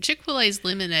 And Chick-fil-A's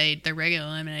lemonade, their regular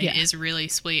lemonade, Yeah. is really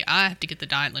sweet. I have to get the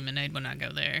diet lemonade when I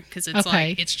go there because it's Okay.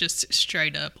 like it's just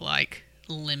straight up like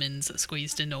lemons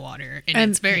squeezed into water, and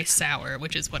And- it's very sour,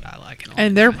 which is what I like. In a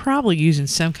And they're lemonade. probably using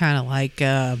some kind of like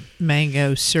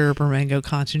mango syrup or mango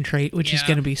concentrate, which is Yeah.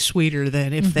 going to be sweeter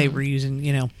than if they were using,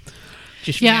 you know,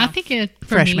 just Yeah, I think it for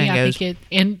Fresh me. mangoes. I think it,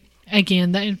 and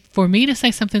again, for me to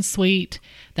say something sweet,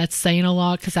 that's saying a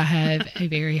lot because I have a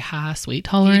very high sweet you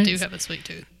tolerance. do have a sweet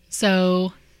tooth.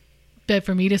 So, but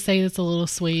for me to say it's a little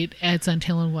sweet adds on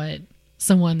telling what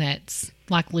someone that's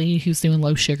like Lee, who's doing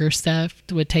low sugar stuff,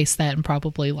 would taste that and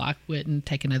probably like wouldn't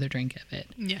take another drink of it.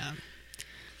 Yeah.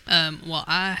 Well,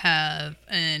 I have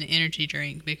an energy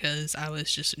drink because I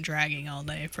was just dragging all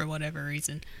day for whatever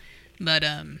reason. But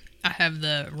I have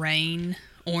the Rain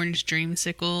Orange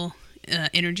Dreamsicle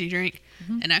energy drink.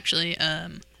 And actually,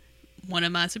 one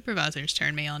of my supervisors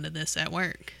turned me onto this at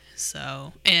work.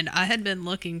 So, and I had been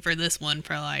looking for this one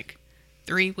for like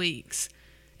 3 weeks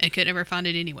and could never find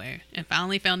it anywhere. And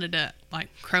finally found it at like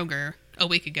Kroger a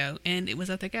week ago, and it was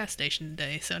at the gas station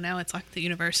today. So now it's like the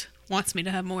universe wants me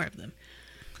to have more of them.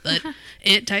 But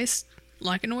it tastes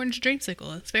like an orange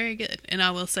dreamsicle. It's very good. And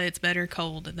I will say it's better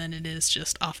cold than it is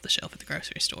just off the shelf at the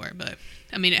grocery store. But,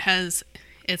 I mean,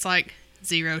 it's like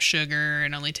 0 sugar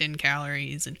and only 10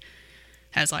 calories and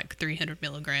has like 300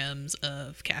 milligrams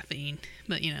of caffeine.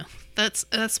 But, you know, that's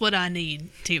what I need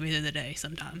to get me through the day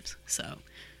sometimes. So,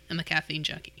 I'm a caffeine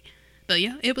junkie. But,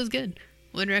 yeah, it was good.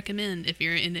 Would recommend if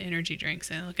you're into energy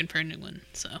drinks and looking for a new one.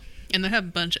 So, and they have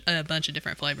a bunch of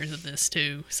different flavors of this,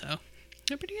 too. So,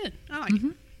 they're pretty good. I like it.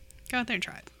 Go out there and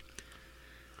try it.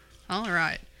 All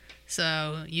right.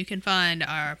 So you can find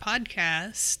our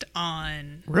podcast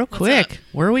on... Real quick,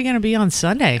 where are we going to be on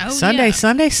Sunday? Oh, Sunday.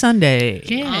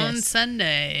 Yes. On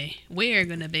Sunday, we are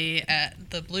going to be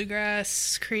at the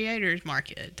Bluegrass Creators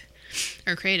Market.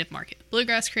 Or Creative Market.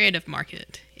 Bluegrass Creative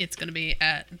Market. It's going to be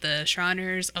at the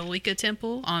Shriners Alika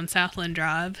Temple on Southland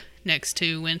Drive, next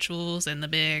to Winchell's and the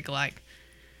big,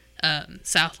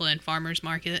 Southland Farmers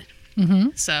Market. Mm-hmm.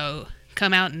 So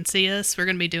come out and see us. We're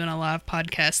going to be doing a live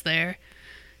podcast there.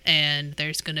 And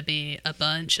there's going to be a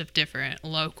bunch of different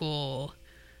local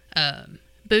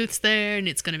booths there. And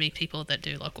it's going to be people that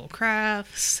do local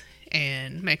crafts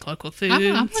and make local foods.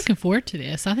 I'm looking forward to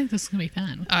this. I think this is going to be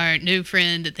fun. Our new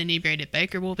friend at the Inebriated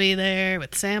Baker will be there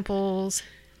with samples.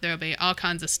 There'll be all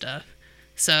kinds of stuff.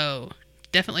 So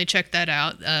definitely check that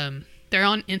out. They're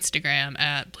on Instagram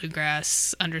at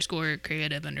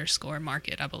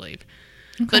bluegrass_creative_market, I believe.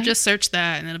 Okay. But just search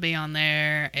that and it'll be on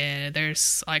there. And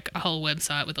there's like a whole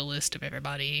website with a list of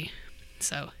everybody.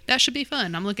 So that should be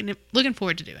fun. I'm looking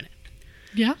forward to doing it.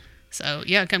 Yeah. So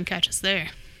yeah, come catch us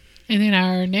there. And then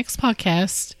our next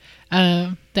podcast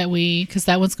because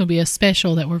that one's going to be a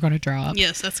special that we're going to drop.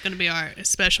 Yes, that's going to be our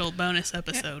special bonus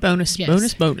episode.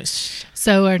 Bonus.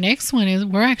 So our next one is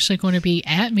we're actually going to be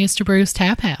at Mr. Brew's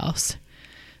Tap House.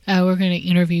 We're going to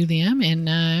interview them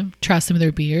and try some of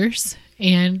their beers.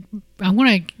 And I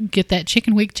want to get that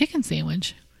Chicken Week chicken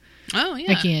sandwich. Oh,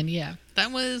 yeah. Again, yeah.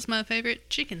 That was my favorite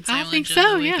chicken sandwich. I think of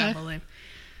so, the week, yeah. I believe.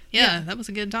 Yeah, that was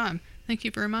a good time. Thank you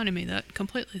for reminding me. That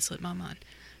completely slipped my mind.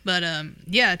 But,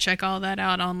 yeah, check all that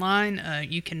out online.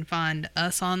 You can find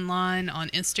us online on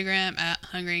Instagram at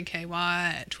HungryandKY,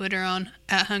 at Twitter at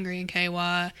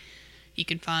HungryandKY. You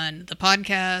can find the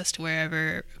podcast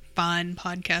wherever fine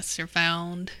podcasts are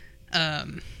found.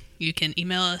 You can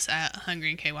email us at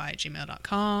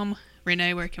hungryandky@gmail.com.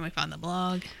 Renee, where can we find the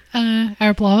blog?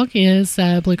 Our blog is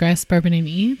Bluegrass Bourbon and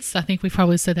Eats. I think we've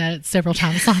probably said that several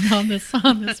times on this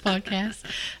podcast.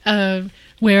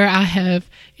 Where I have,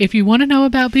 if you want to know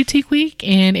about Boutique Week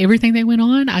and everything that went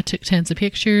on, I took tons of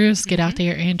pictures. Get out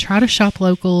there and try to shop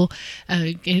local.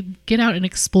 Get out and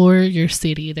explore your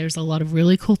city. There's a lot of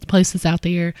really cool places out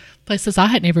there, places I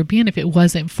had never been if it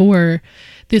wasn't for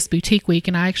this Boutique Week.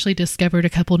 And I actually discovered a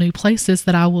couple new places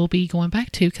that I will be going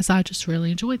back to because I just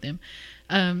really enjoyed them.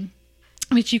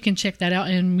 But you can check that out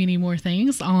and many more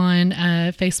things on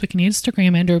Facebook and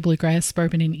Instagram under Bluegrass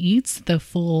Bourbon and Eats, the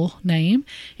full name.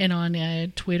 And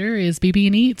on Twitter is BB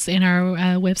and Eats, and our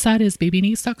website is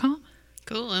bbneats.com.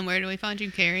 Cool. And where do we find you,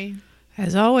 Carrie?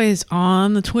 As always,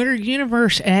 on the Twitter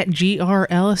universe at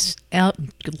GRLS.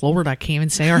 Lord, I can't even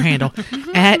say our handle.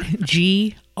 At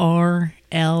GRLS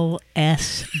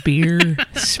Beer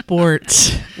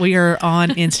Sports. We are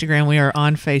on Instagram. We are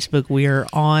on Facebook. We are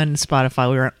on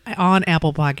Spotify. We are on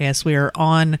Apple Podcasts. We are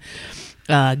on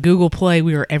Google Play.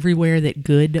 We are everywhere that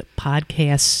good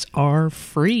podcasts are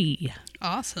free.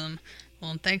 Awesome.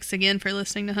 Well, thanks again for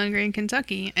listening to Hungry in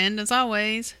Kentucky. And as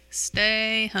always,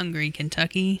 stay hungry,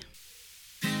 Kentucky.